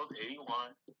Rodrigo's World 81,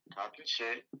 talking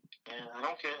shit, and I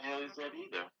don't care Haley's dead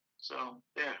either. So,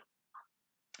 yeah.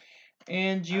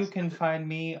 And you can find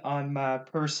me on my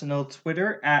personal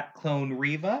Twitter at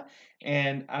CloneReva,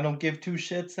 and I don't give two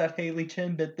shits that Haley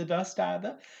Chin bit the dust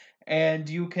either. And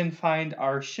you can find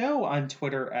our show on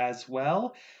Twitter as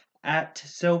well at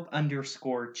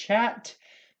soap_chat,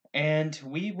 and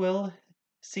we will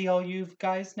see all you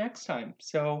guys next time.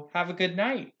 So have a good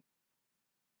night.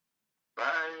 Bye.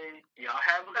 Y'all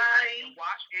have a good night.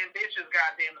 Watch Ambitions,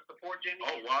 goddamn it. Support Jimmy.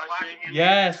 Oh, watch Ambitions.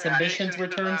 Yes, Ambitions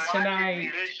returns tonight.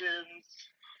 Ambitions.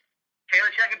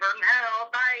 Taylor Check and Burton Hell.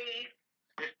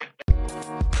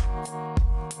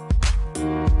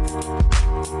 Bye.